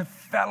dive into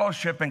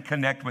fellowship and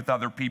connect with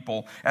other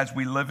people as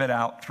we live it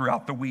out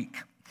throughout the week.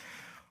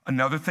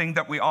 Another thing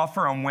that we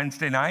offer on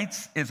Wednesday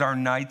nights is our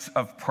nights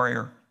of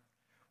prayer.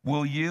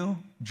 Will you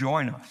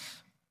join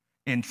us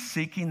in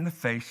seeking the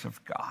face of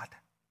God?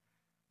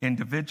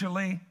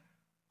 Individually,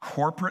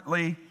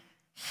 corporately,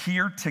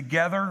 here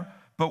together,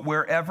 but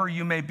wherever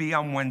you may be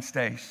on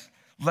Wednesdays,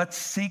 let's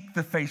seek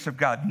the face of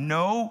God.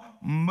 No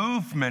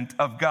movement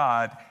of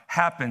God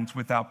happens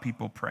without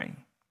people praying.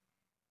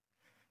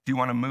 Do you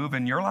want to move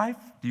in your life?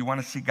 Do you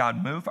want to see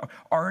God move?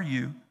 Are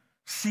you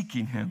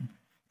seeking him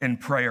in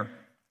prayer?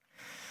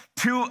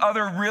 2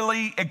 other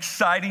really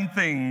exciting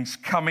things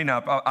coming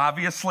up.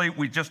 Obviously,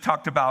 we just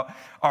talked about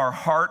our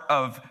heart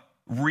of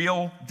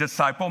real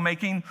disciple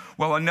making.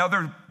 Well,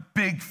 another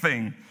big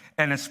thing,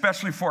 and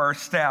especially for our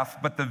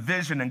staff, but the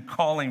vision and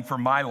calling for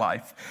my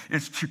life,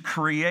 is to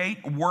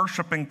create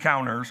worship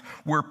encounters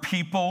where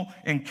people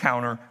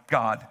encounter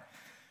God.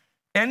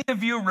 Any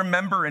of you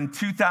remember in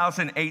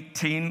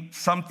 2018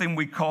 something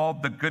we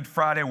called the Good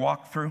Friday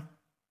walkthrough?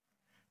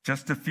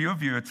 Just a few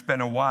of you, it's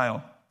been a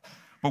while.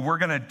 But we're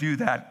going to do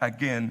that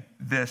again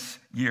this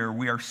year.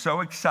 We are so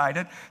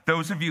excited.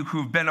 Those of you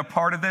who've been a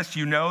part of this,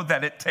 you know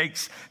that it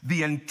takes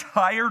the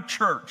entire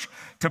church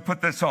to put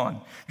this on.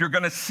 You're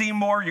going to see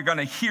more. You're going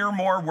to hear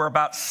more. We're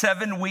about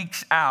 7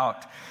 weeks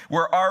out.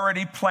 We're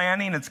already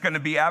planning. It's going to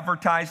be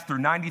advertised through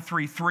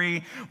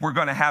 93.3. We're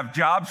going to have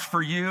jobs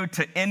for you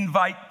to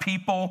invite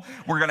people.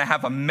 We're going to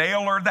have a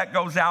mailer that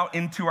goes out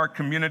into our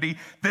community.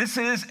 This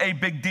is a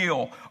big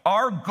deal.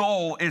 Our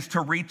goal is to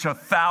reach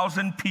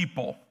 1,000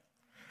 people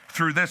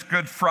through this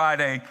Good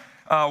Friday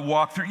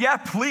walkthrough. Yeah,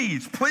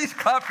 please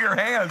clap your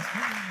hands.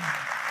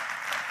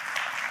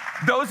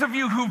 Those of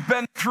you who've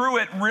been through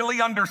it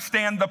really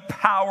understand the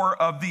power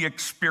of the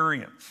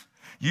experience.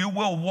 You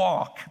will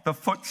walk the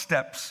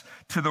footsteps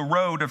to the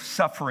road of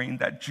suffering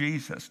that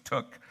Jesus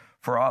took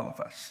for all of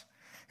us.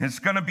 It's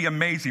going to be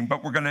amazing,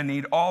 but we're going to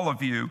need all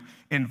of you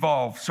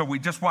involved. So we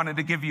just wanted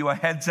to give you a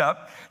heads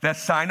up that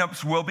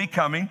signups will be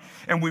coming,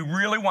 and we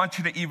really want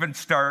you to even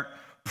start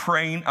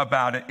praying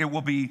about it. It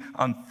will be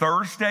on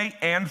Thursday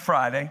and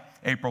Friday,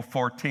 April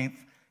 14th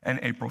and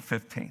April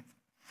 15th.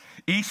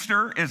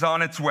 Easter is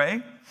on its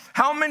way.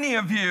 How many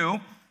of you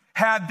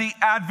had the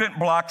Advent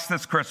blocks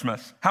this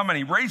Christmas? How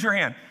many? Raise your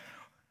hand.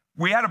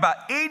 We had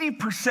about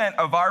 80%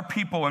 of our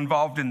people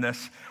involved in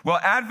this. Well,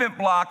 Advent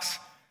blocks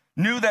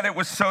knew that it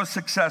was so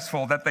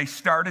successful that they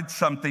started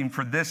something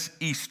for this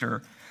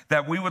Easter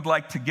that we would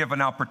like to give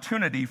an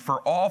opportunity for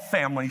all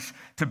families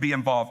to be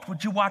involved.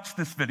 Would you watch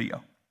this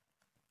video?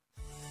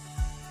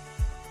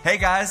 Hey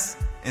guys,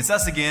 it's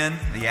us again,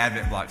 the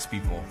Advent Blocks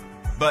people.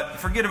 But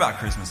forget about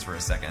Christmas for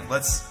a second.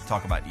 Let's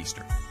talk about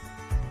Easter.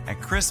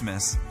 At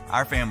Christmas,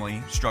 our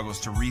family struggles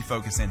to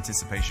refocus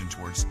anticipation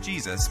towards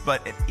Jesus,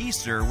 but at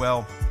Easter,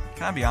 well,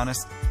 can I be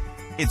honest?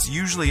 It's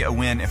usually a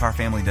win if our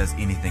family does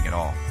anything at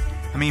all.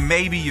 I mean,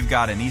 maybe you've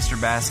got an Easter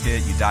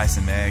basket, you dye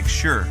some eggs,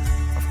 sure.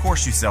 Of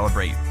course you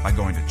celebrate by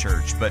going to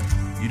church, but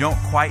you don't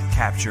quite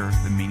capture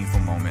the meaningful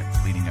moment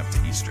leading up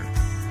to Easter.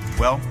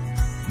 Well,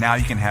 now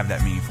you can have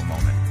that meaningful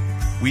moment.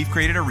 We've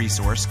created a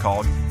resource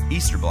called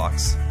Easter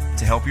Blocks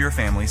to help your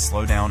family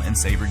slow down and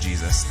savor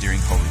Jesus during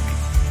Holy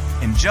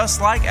Week. And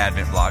just like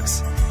Advent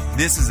Blocks,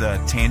 this is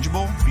a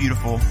tangible,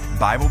 beautiful,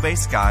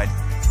 Bible-based guide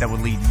that will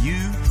lead you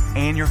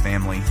and your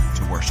family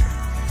to worship.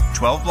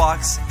 12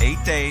 blocks, 8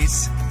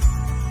 days,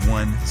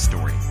 one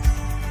story.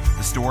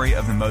 The story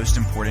of the most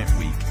important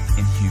week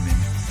in human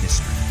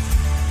history.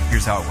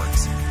 Here's how it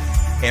works.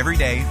 Every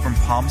day from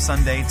Palm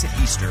Sunday to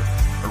Easter,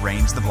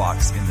 arrange the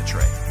blocks in the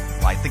tray.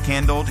 Light the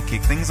candle to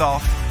kick things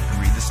off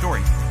and read the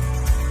story.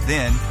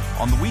 Then,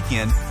 on the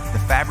weekend,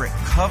 the fabric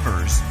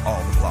covers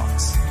all the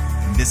blocks.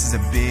 And this is a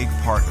big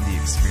part of the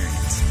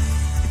experience.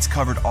 It's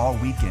covered all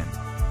weekend.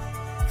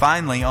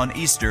 Finally, on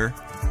Easter,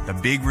 the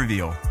big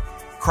reveal.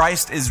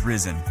 Christ is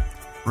risen.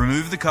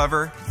 Remove the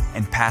cover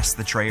and pass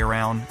the tray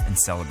around and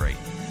celebrate.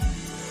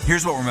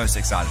 Here's what we're most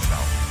excited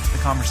about, the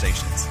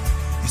conversations.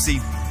 You see,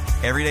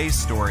 every day's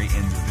story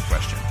ends with the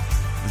question,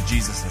 was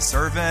Jesus a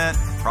servant,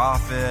 a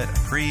prophet, a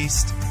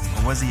priest,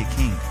 or was he a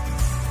king?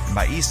 And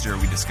by Easter,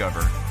 we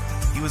discover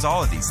he was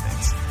all of these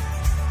things.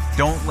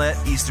 Don't let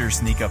Easter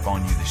sneak up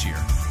on you this year.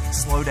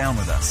 Slow down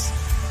with us.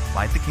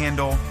 Light the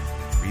candle,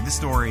 read the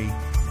story,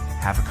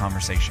 have a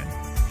conversation.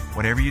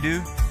 Whatever you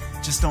do,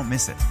 just don't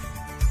miss it.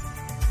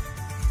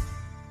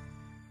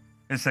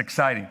 It's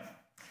exciting.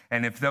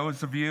 And if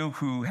those of you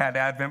who had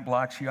Advent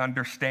blocks, you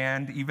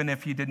understand, even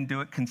if you didn't do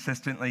it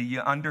consistently,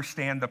 you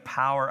understand the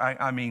power.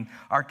 I mean,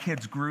 our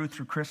kids grew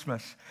through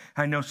Christmas.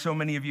 I know so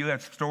many of you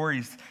have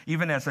stories.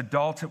 Even as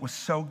adults, it was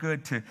so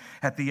good to,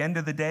 at the end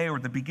of the day or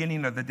the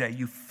beginning of the day,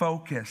 you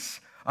focus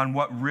on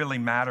what really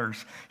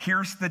matters.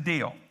 Here's the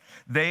deal.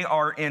 They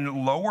are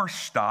in lower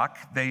stock.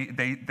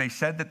 They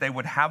said that they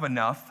would have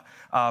enough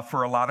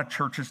for a lot of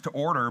churches to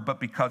order, but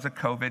because of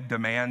COVID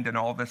demand and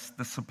all this,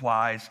 the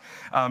supplies.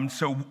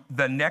 So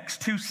the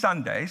next 2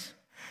 Sundays,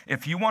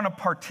 if you want to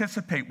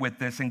participate with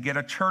this and get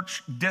a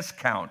church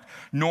discount,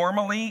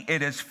 normally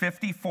it is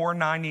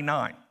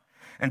 $54.99.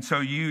 And so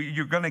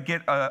you're going to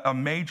get a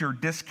major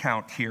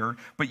discount here,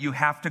 but you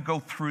have to go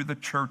through the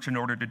church in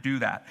order to do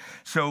that.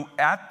 So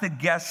at the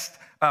guest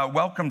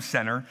welcome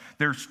center,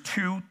 there's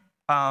 2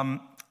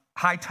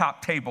 high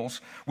top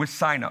tables with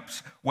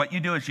signups. What you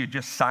do is you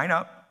just sign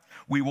up.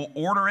 We will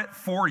order it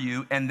for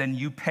you, and then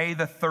you pay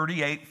the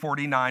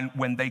 $38.49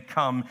 when they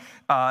come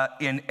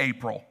in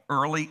April.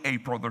 Early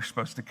April, they're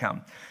supposed to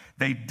come.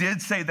 They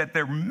did say that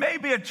there may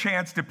be a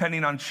chance,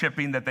 depending on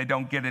shipping, that they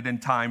don't get it in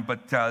time,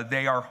 but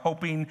they are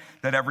hoping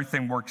that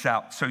everything works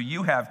out. So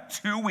you have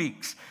 2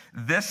 weeks,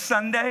 this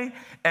Sunday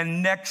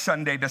and next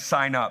Sunday, to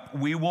sign up.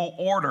 We will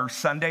order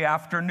Sunday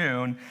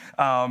afternoon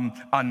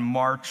on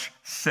March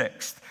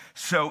 6th.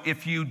 So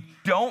if you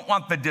don't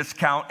want the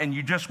discount and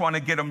you just want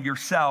to get them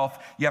yourself,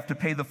 you have to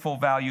pay the full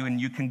value,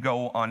 and you can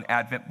go on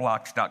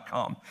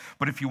adventblocks.com.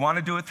 But if you want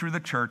to do it through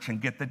the church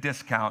and get the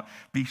discount,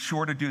 be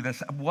sure to do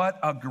this. What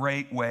a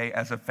great way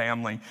as a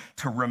family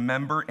to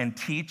remember and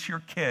teach your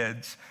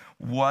kids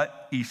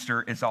what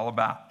Easter is all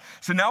about.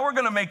 So now we're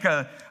going to make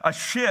a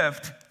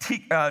shift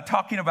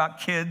talking about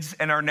kids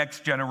and our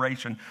next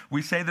generation.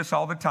 We say this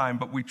all the time,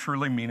 but we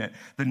truly mean it.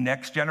 The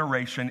next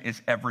generation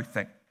is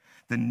everything.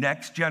 The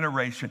next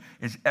generation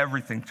is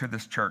everything to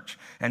this church.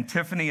 And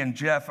Tiffany and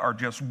Jeff are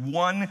just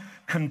one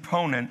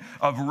component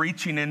of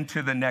reaching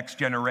into the next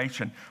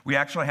generation. We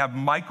actually have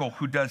Michael,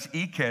 who does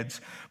eKids,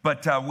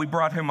 but we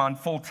brought him on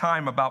full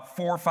time about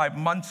 4 or 5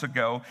 months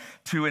ago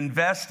to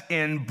invest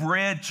in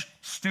Bridge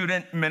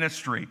Student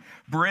Ministry.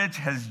 Bridge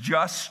has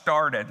just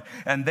started,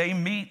 and they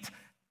meet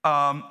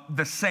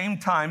the same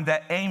time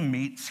that AIM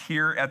meets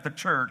here at the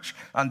church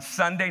on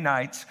Sunday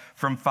nights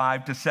from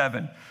 5 to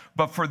 7.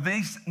 But for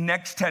these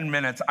next 10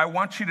 minutes, I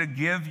want you to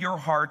give your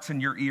hearts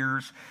and your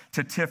ears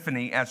to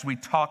Tiffany as we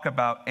talk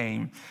about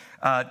AIM.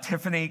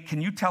 Tiffany,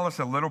 can you tell us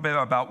a little bit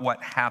about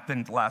what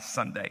happened last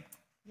Sunday?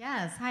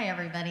 Yes. Hi,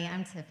 everybody.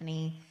 I'm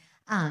Tiffany.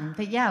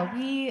 But yeah,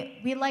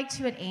 we like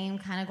to at AIM,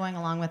 kind of going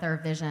along with our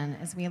vision,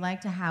 is we like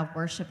to have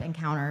worship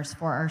encounters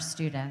for our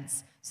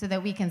students so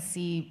that we can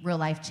see real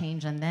life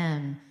change in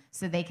them,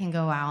 so they can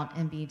go out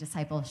and be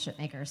discipleship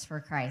makers for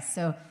Christ.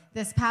 So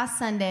this past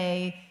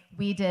Sunday,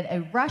 we did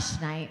a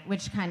rush night,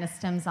 which kind of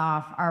stems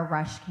off our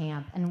rush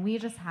camp. And we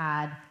just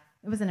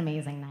it was an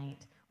amazing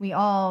night.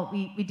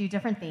 We do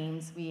different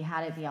themes. We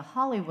had it be a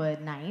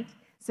Hollywood night.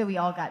 So we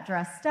all got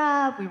dressed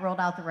up, we rolled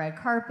out the red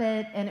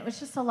carpet, and it was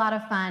just a lot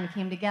of fun.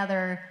 Came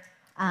together.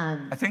 I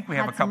think we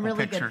have a couple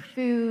really pictures.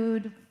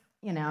 Good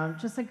food,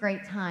 just a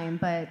great time.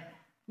 But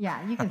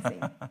yeah, you can see.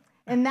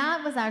 And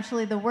that was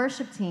actually the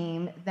worship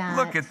team that...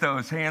 Look at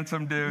those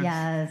handsome dudes.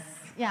 Yes.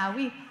 Yeah,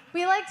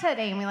 we like to at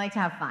AIM, we like to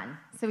have fun.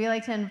 So we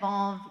like to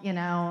involve,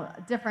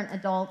 different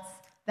adults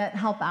that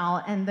help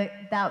out. And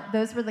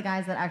those were the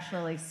guys that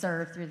actually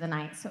served through the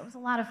night. So it was a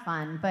lot of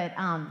fun. But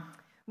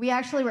we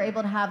actually were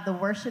able to have the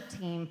worship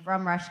team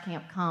from Rush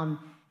Camp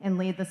come and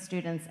lead the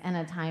students in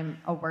a time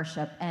of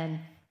worship. And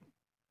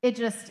it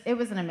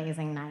was an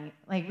amazing night.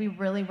 Like, we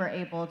really were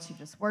able to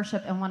just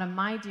worship. And one of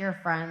my dear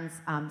friends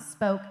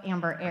spoke,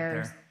 Amber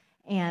Ayers,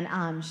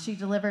 and she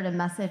delivered a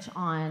message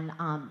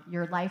on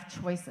your life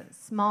choices,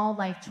 small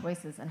life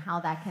choices, and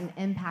how that can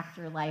impact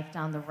your life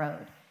down the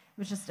road. It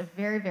was just a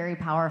very, very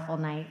powerful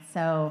night.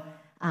 So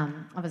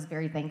I was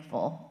very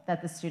thankful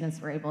that the students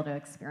were able to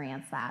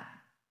experience that.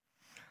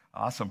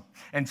 Awesome.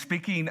 And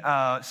speaking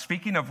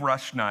of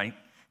Rush Night,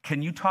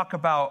 can you talk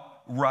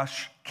about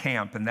Rush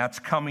Camp? And that's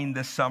coming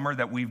this summer,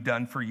 that we've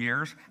done for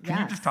years.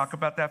 Can you just talk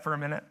about that for a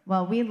minute?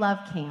 Well, we love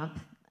camp.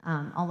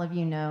 All of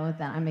you know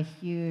that I'm a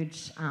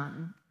huge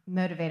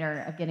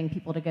motivator of getting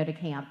people to go to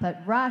camp.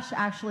 But Rush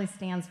actually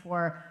stands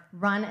for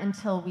Run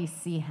Until We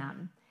See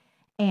Him.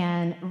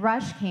 And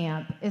Rush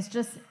Camp is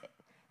just,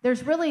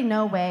 there's really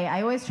no way,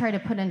 I always try to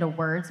put into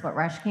words what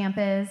Rush Camp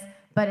is,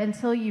 but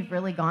until you've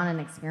really gone and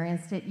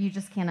experienced it, you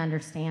just can't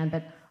understand.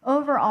 But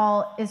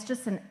overall, it's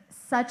just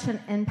such an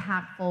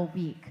impactful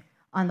week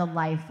on the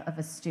life of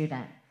a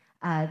student.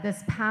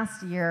 This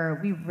past year,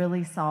 we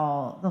really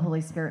saw the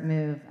Holy Spirit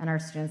move in our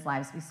students'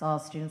 lives. We saw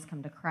students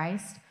come to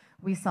Christ.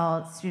 We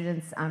saw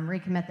students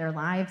recommit their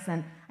lives.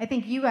 And I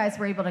think you guys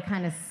were able to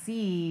kind of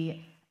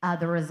see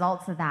the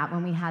results of that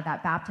when we had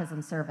that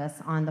baptism service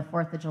on the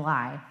 4th of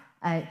July.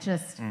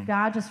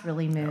 God just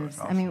really moves.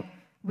 Awesome. I mean,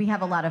 We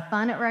have a lot of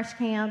fun at Rush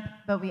Camp,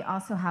 but we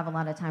also have a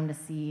lot of time to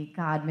see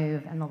God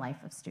move in the life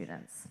of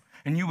students.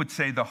 And you would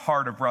say the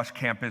heart of Rush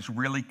Camp is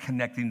really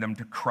connecting them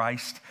to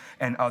Christ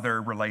and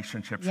other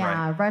relationships, right?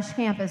 Yeah, Rush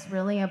Camp is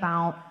really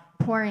about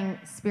pouring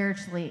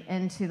spiritually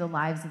into the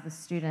lives of the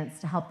students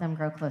to help them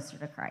grow closer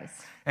to Christ.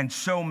 And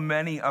so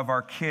many of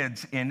our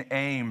kids in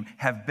AIM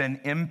have been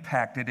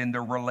impacted in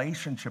their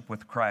relationship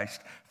with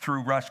Christ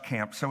through Rush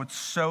Camp. So it's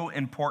so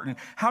important.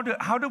 How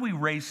do we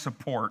raise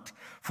support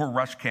for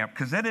Rush Camp?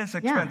 Because it is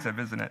expensive,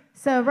 isn't it?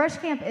 So Rush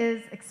Camp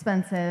is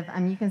expensive.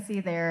 You can see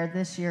there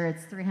this year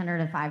it's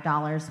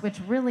 $305, which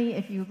really,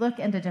 if you look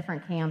into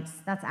different camps,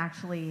 that's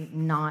actually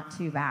not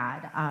too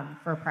bad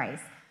for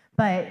price.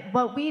 But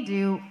what we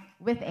do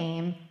with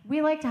AIM, we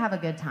like to have a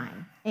good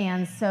time.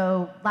 And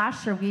so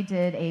last year we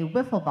did a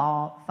wiffle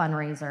ball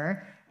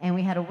fundraiser, and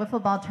we had a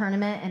wiffle ball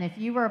tournament. And if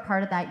you were a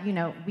part of that, you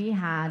know, we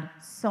had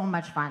so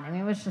much fun. I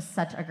mean, it was just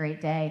such a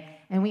great day.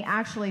 And we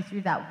actually,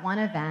 through that one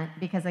event,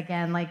 because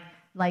again, like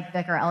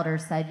Vic, our elder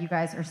said, you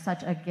guys are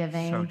such a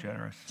giving So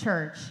generous.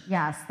 church.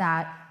 Yes,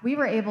 that we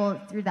were able,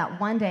 through that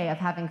one day of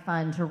having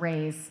fun, to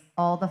raise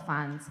all the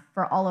funds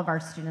for all of our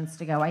students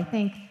to go. I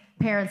think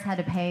parents had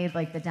to pay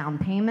like the down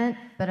payment,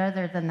 but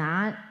other than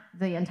that,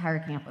 the entire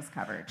camp was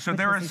covered. So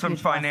there is some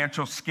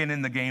financial skin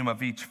in the game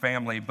of each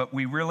family, but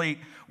we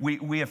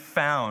have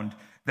found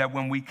that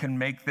when we can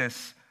make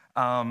this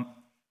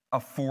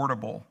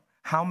affordable.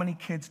 How many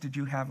kids did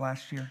you have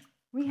last year?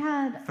 We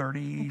had 30.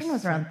 I think it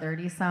was around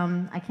 30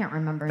 some. I can't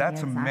remember.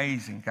 That's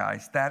amazing,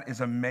 guys. That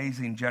is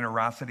amazing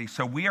generosity.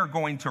 So we are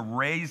going to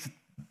raise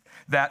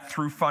that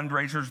through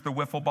fundraisers, the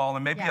wiffle ball,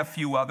 and maybe a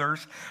few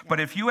others. But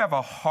if you have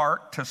a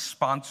heart to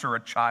sponsor a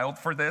child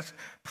for this,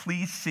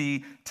 please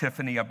see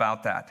Tiffany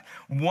about that.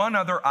 One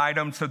other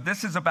item, so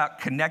this is about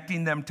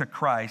connecting them to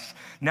Christ.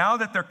 Now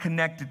that they're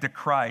connected to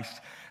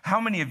Christ, how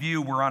many of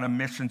you were on a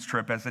missions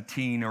trip as a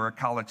teen or a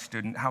college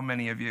student? How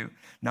many of you?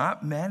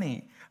 Not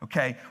many.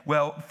 Okay,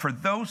 well, for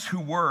those who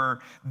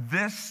were,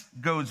 this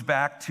goes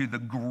back to the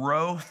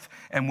growth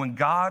and when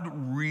God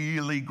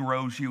really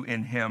grows you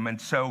in Him. And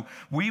so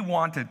we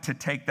wanted to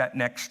take that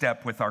next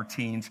step with our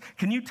teens.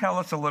 Can you tell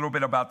us a little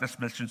bit about this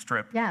missions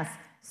trip? Yes.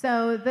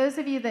 So those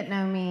of you that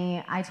know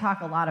me, I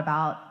talk a lot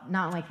about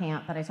not only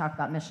camp, but I talk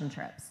about mission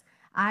trips.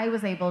 I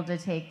was able to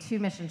take 2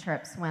 mission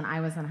trips when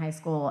I was in high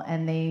school,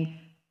 and they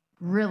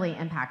really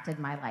impacted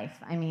my life.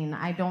 I mean,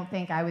 I don't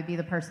think I would be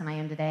the person I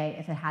am today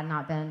if it had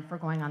not been for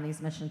going on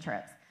these mission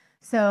trips.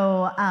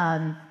 So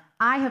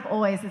I have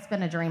always, it's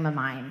been a dream of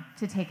mine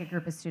to take a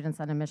group of students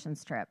on a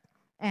missions trip.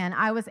 And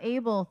I was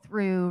able,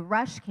 through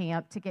Rush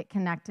Camp, to get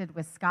connected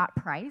with Scott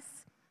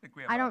Price.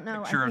 I don't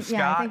know.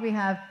 I think we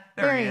have,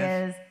 there he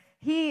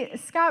is.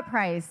 Scott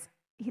Price,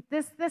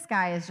 this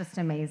guy is just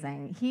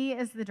amazing. He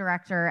is the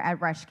director at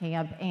Rush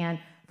Camp, and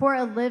for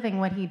a living,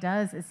 what he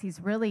does is he's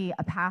really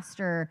a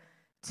pastor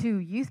to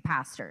youth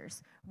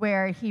pastors,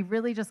 where he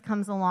really just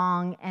comes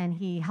along and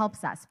he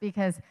helps us.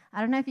 Because I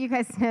don't know if you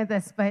guys know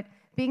this, but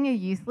being a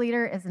youth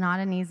leader is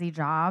not an easy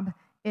job.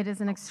 It is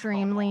an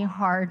extremely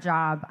hard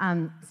job.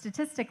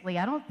 Statistically,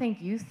 I don't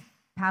think youth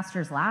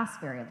pastors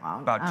last very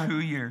long. About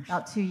 2 years.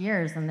 About 2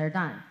 years, and they're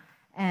done.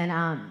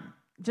 And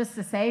just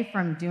to say,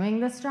 from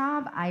doing this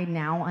job, I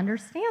now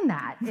understand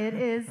that. It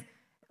is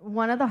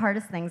one of the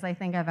hardest things I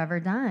think I've ever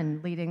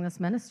done, leading this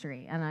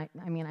ministry. And I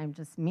mean, I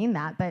just mean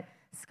that. But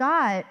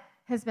Scott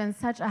has been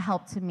such a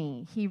help to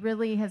me. He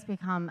really has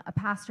become a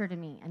pastor to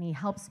me, and he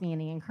helps me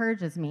and he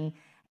encourages me.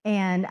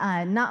 And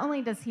not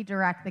only does he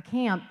direct the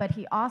camp, but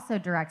he also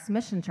directs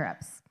mission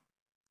trips.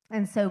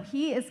 And so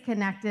he is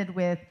connected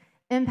with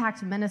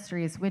Impact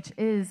Ministries, which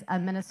is a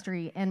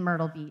ministry in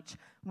Myrtle Beach,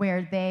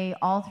 where they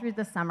all through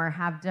the summer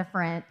have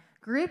different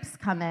groups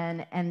come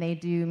in and they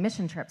do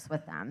mission trips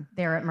with them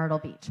there at Myrtle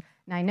Beach.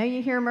 Now, I know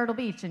you hear Myrtle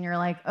Beach and you're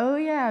like, oh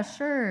yeah,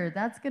 sure,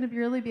 that's going to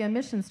really be a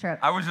missions trip.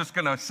 I was just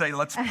going to say,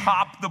 let's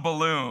pop the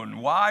balloon.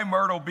 Why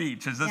Myrtle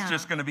Beach? Is this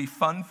just going to be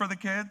fun for the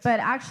kids? But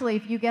actually,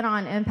 if you get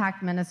on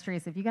Impact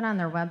Ministries, if you get on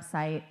their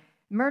website,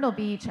 Myrtle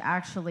Beach,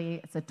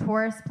 actually, it's a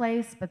tourist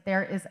place, but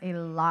there is a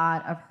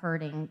lot of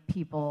hurting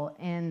people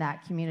in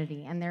that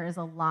community, and there is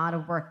a lot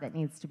of work that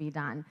needs to be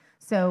done.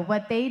 So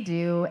what they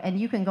do, and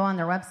you can go on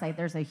their website,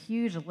 there's a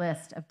huge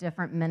list of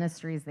different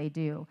ministries they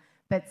do.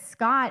 But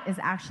Scott is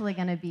actually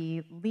going to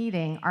be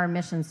leading our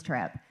missions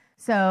trip.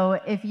 So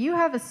if you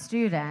have a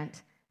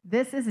student,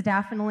 this is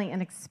definitely an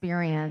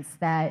experience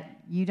that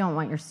you don't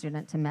want your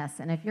student to miss.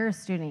 And if you're a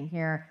student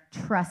here,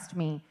 trust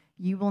me,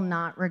 you will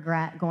not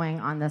regret going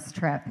on this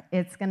trip.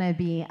 It's going to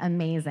be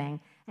amazing.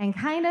 And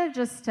kind of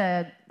just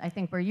to, I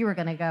think where you were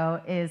going to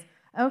go is,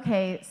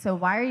 okay, so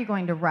why are you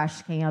going to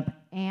Rush Camp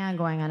and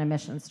going on a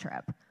missions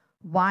trip?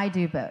 Why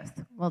do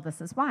both? Well,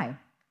 this is why.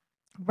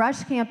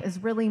 Rush Camp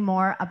is really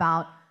more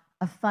about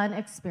a fun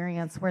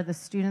experience where the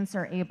students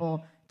are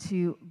able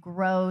to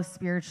grow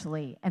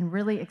spiritually and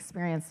really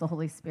experience the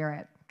Holy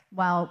Spirit.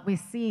 While we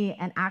see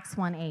in Acts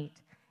 1:8,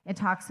 it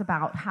talks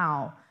about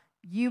how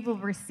you will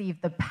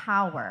receive the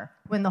power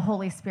when the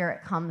Holy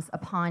Spirit comes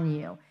upon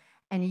you,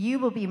 and you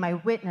will be my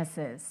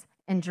witnesses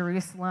in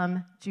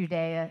Jerusalem,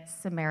 Judea,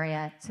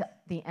 Samaria, to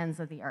the ends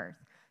of the earth.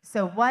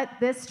 So what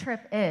this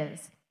trip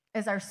is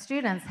our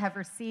students have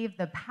received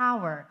the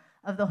power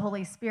of the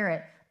Holy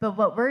Spirit, but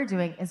what we're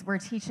doing is we're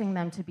teaching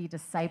them to be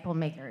disciple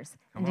makers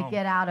and to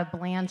get out of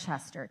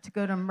Blanchester, to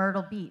go to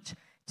Myrtle Beach,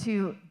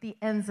 to the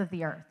ends of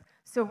the earth.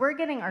 So we're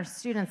getting our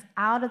students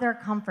out of their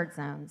comfort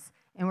zones,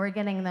 and we're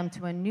getting them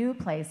to a new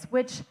place,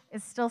 which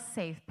is still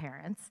safe,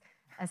 parents,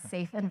 a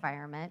safe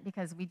environment,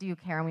 because we do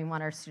care and we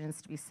want our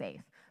students to be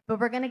safe. But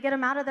we're going to get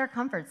them out of their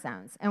comfort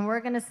zones, and we're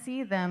going to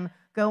see them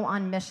go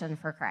on mission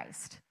for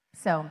Christ.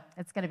 So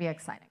it's going to be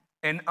exciting.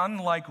 And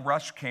unlike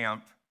Rush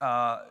Camp,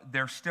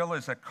 there still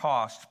is a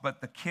cost,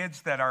 but the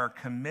kids that are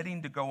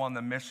committing to go on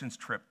the missions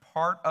trip,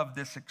 part of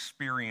this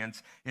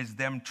experience is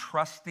them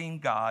trusting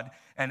God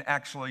and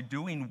actually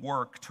doing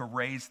work to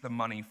raise the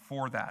money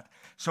for that.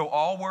 So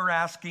all we're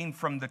asking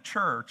from the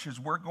church is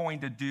we're going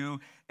to do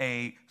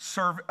a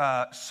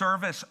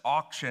service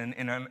auction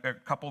in a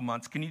couple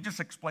months. Can you just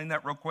explain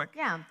that real quick?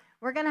 Yeah.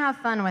 We're going to have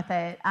fun with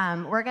it.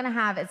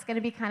 It's going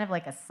to be kind of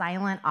like a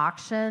silent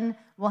auction.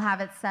 We'll have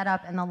it set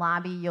up in the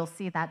lobby. You'll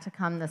see that to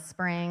come this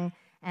spring.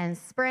 And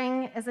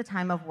spring is a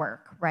time of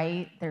work,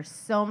 right? There's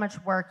so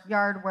much work,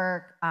 yard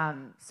work,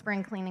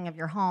 spring cleaning of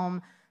your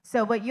home.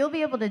 So what you'll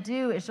be able to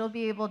do is you'll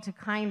be able to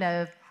kind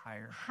of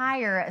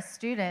hire a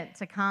student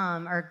to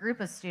come, or a group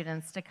of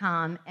students to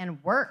come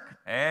and work.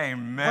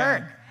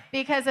 Amen. Work.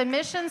 Because a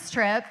missions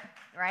trip,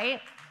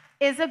 right,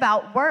 is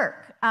about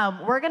work.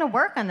 We're going to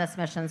work on this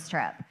missions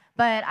trip.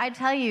 But I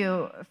tell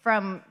you,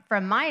 from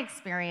my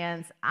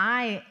experience,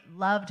 I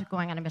loved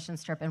going on a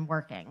missions trip and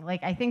working.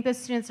 Like, I think the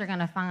students are going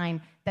to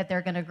find that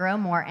they're going to grow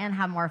more and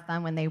have more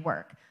fun when they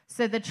work.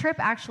 So the trip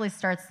actually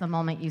starts the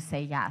moment you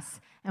say yes.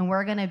 And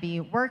we're going to be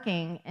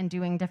working and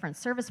doing different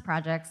service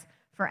projects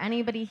for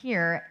anybody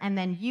here, and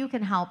then you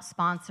can help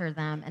sponsor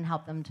them and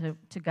help them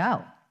to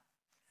go.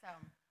 So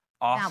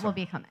awesome. That will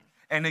be coming.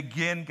 And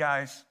again,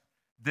 guys,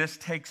 this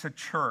takes a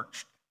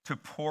church to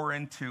pour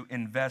into,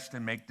 invest,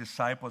 and make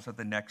disciples of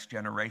the next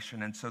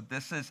generation. And so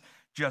this is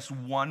just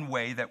one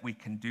way that we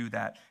can do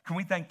that. Can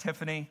we thank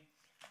Tiffany?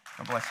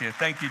 God bless you.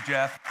 Thank you,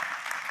 Jeff.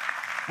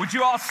 Would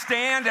you all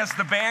stand as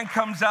the band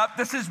comes up?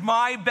 This is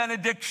my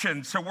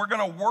benediction, so we're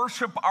going to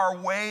worship our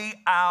way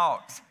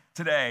out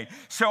today.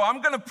 So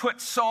I'm going to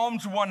put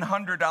Psalms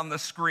 100 on the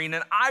screen,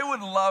 and I would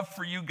love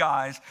for you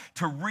guys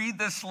to read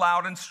this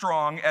loud and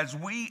strong as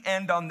we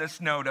end on this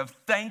note of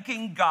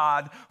thanking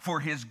God for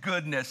his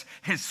goodness,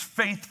 his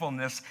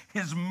faithfulness,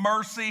 his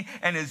mercy,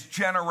 and his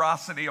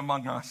generosity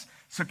among us.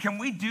 So can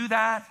we do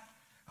that?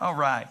 All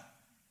right.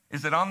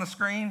 Is it on the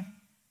screen?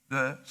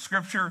 The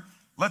scripture?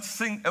 Let's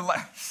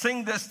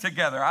sing this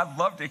together. I'd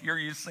love to hear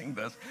you sing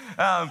this.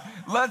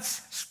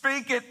 Let's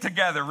speak it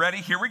together. Ready?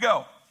 Here we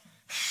go.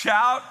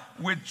 Shout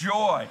with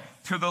joy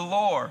to the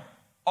Lord,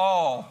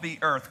 all the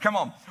earth. Come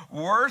on.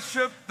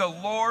 Worship the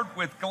Lord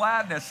with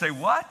gladness. Say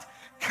what?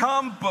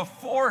 Come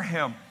before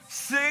him,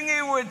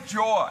 singing with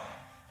joy.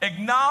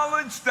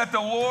 Acknowledge that the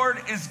Lord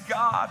is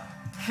God.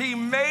 He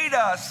made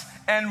us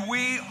and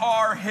we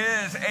are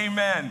his.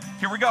 Amen.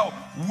 Here we go.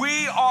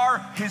 We are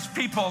his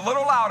people. A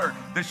little louder.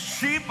 The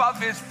sheep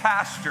of his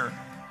pasture.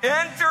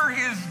 Enter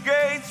his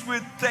gates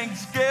with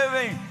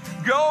thanksgiving.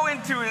 Go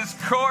into his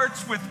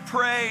courts with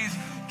praise.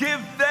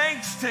 Give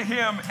thanks to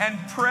him and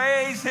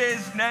praise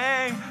his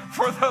name,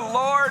 for the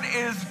Lord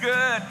is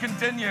good.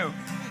 Continue.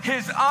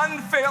 His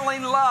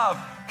unfailing love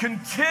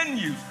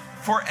continues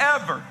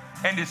forever,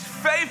 and his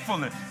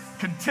faithfulness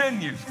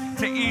continues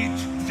to each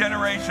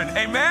generation.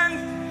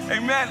 Amen?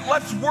 Amen.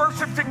 Let's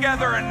worship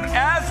together, and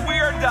as we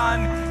are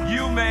done,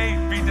 you may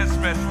be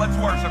dismissed. Let's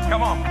worship.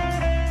 Come on.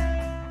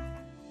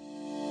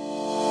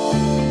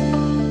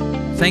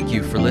 Thank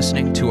you for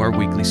listening to our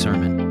weekly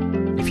sermon.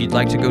 If you'd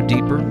like to go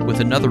deeper with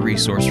another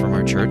resource from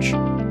our church,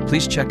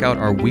 please check out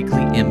our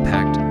weekly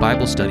Impact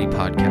Bible Study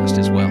podcast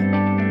as well.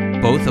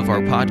 Both of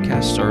our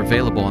podcasts are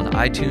available on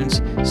iTunes,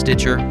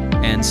 Stitcher,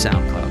 and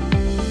SoundCloud.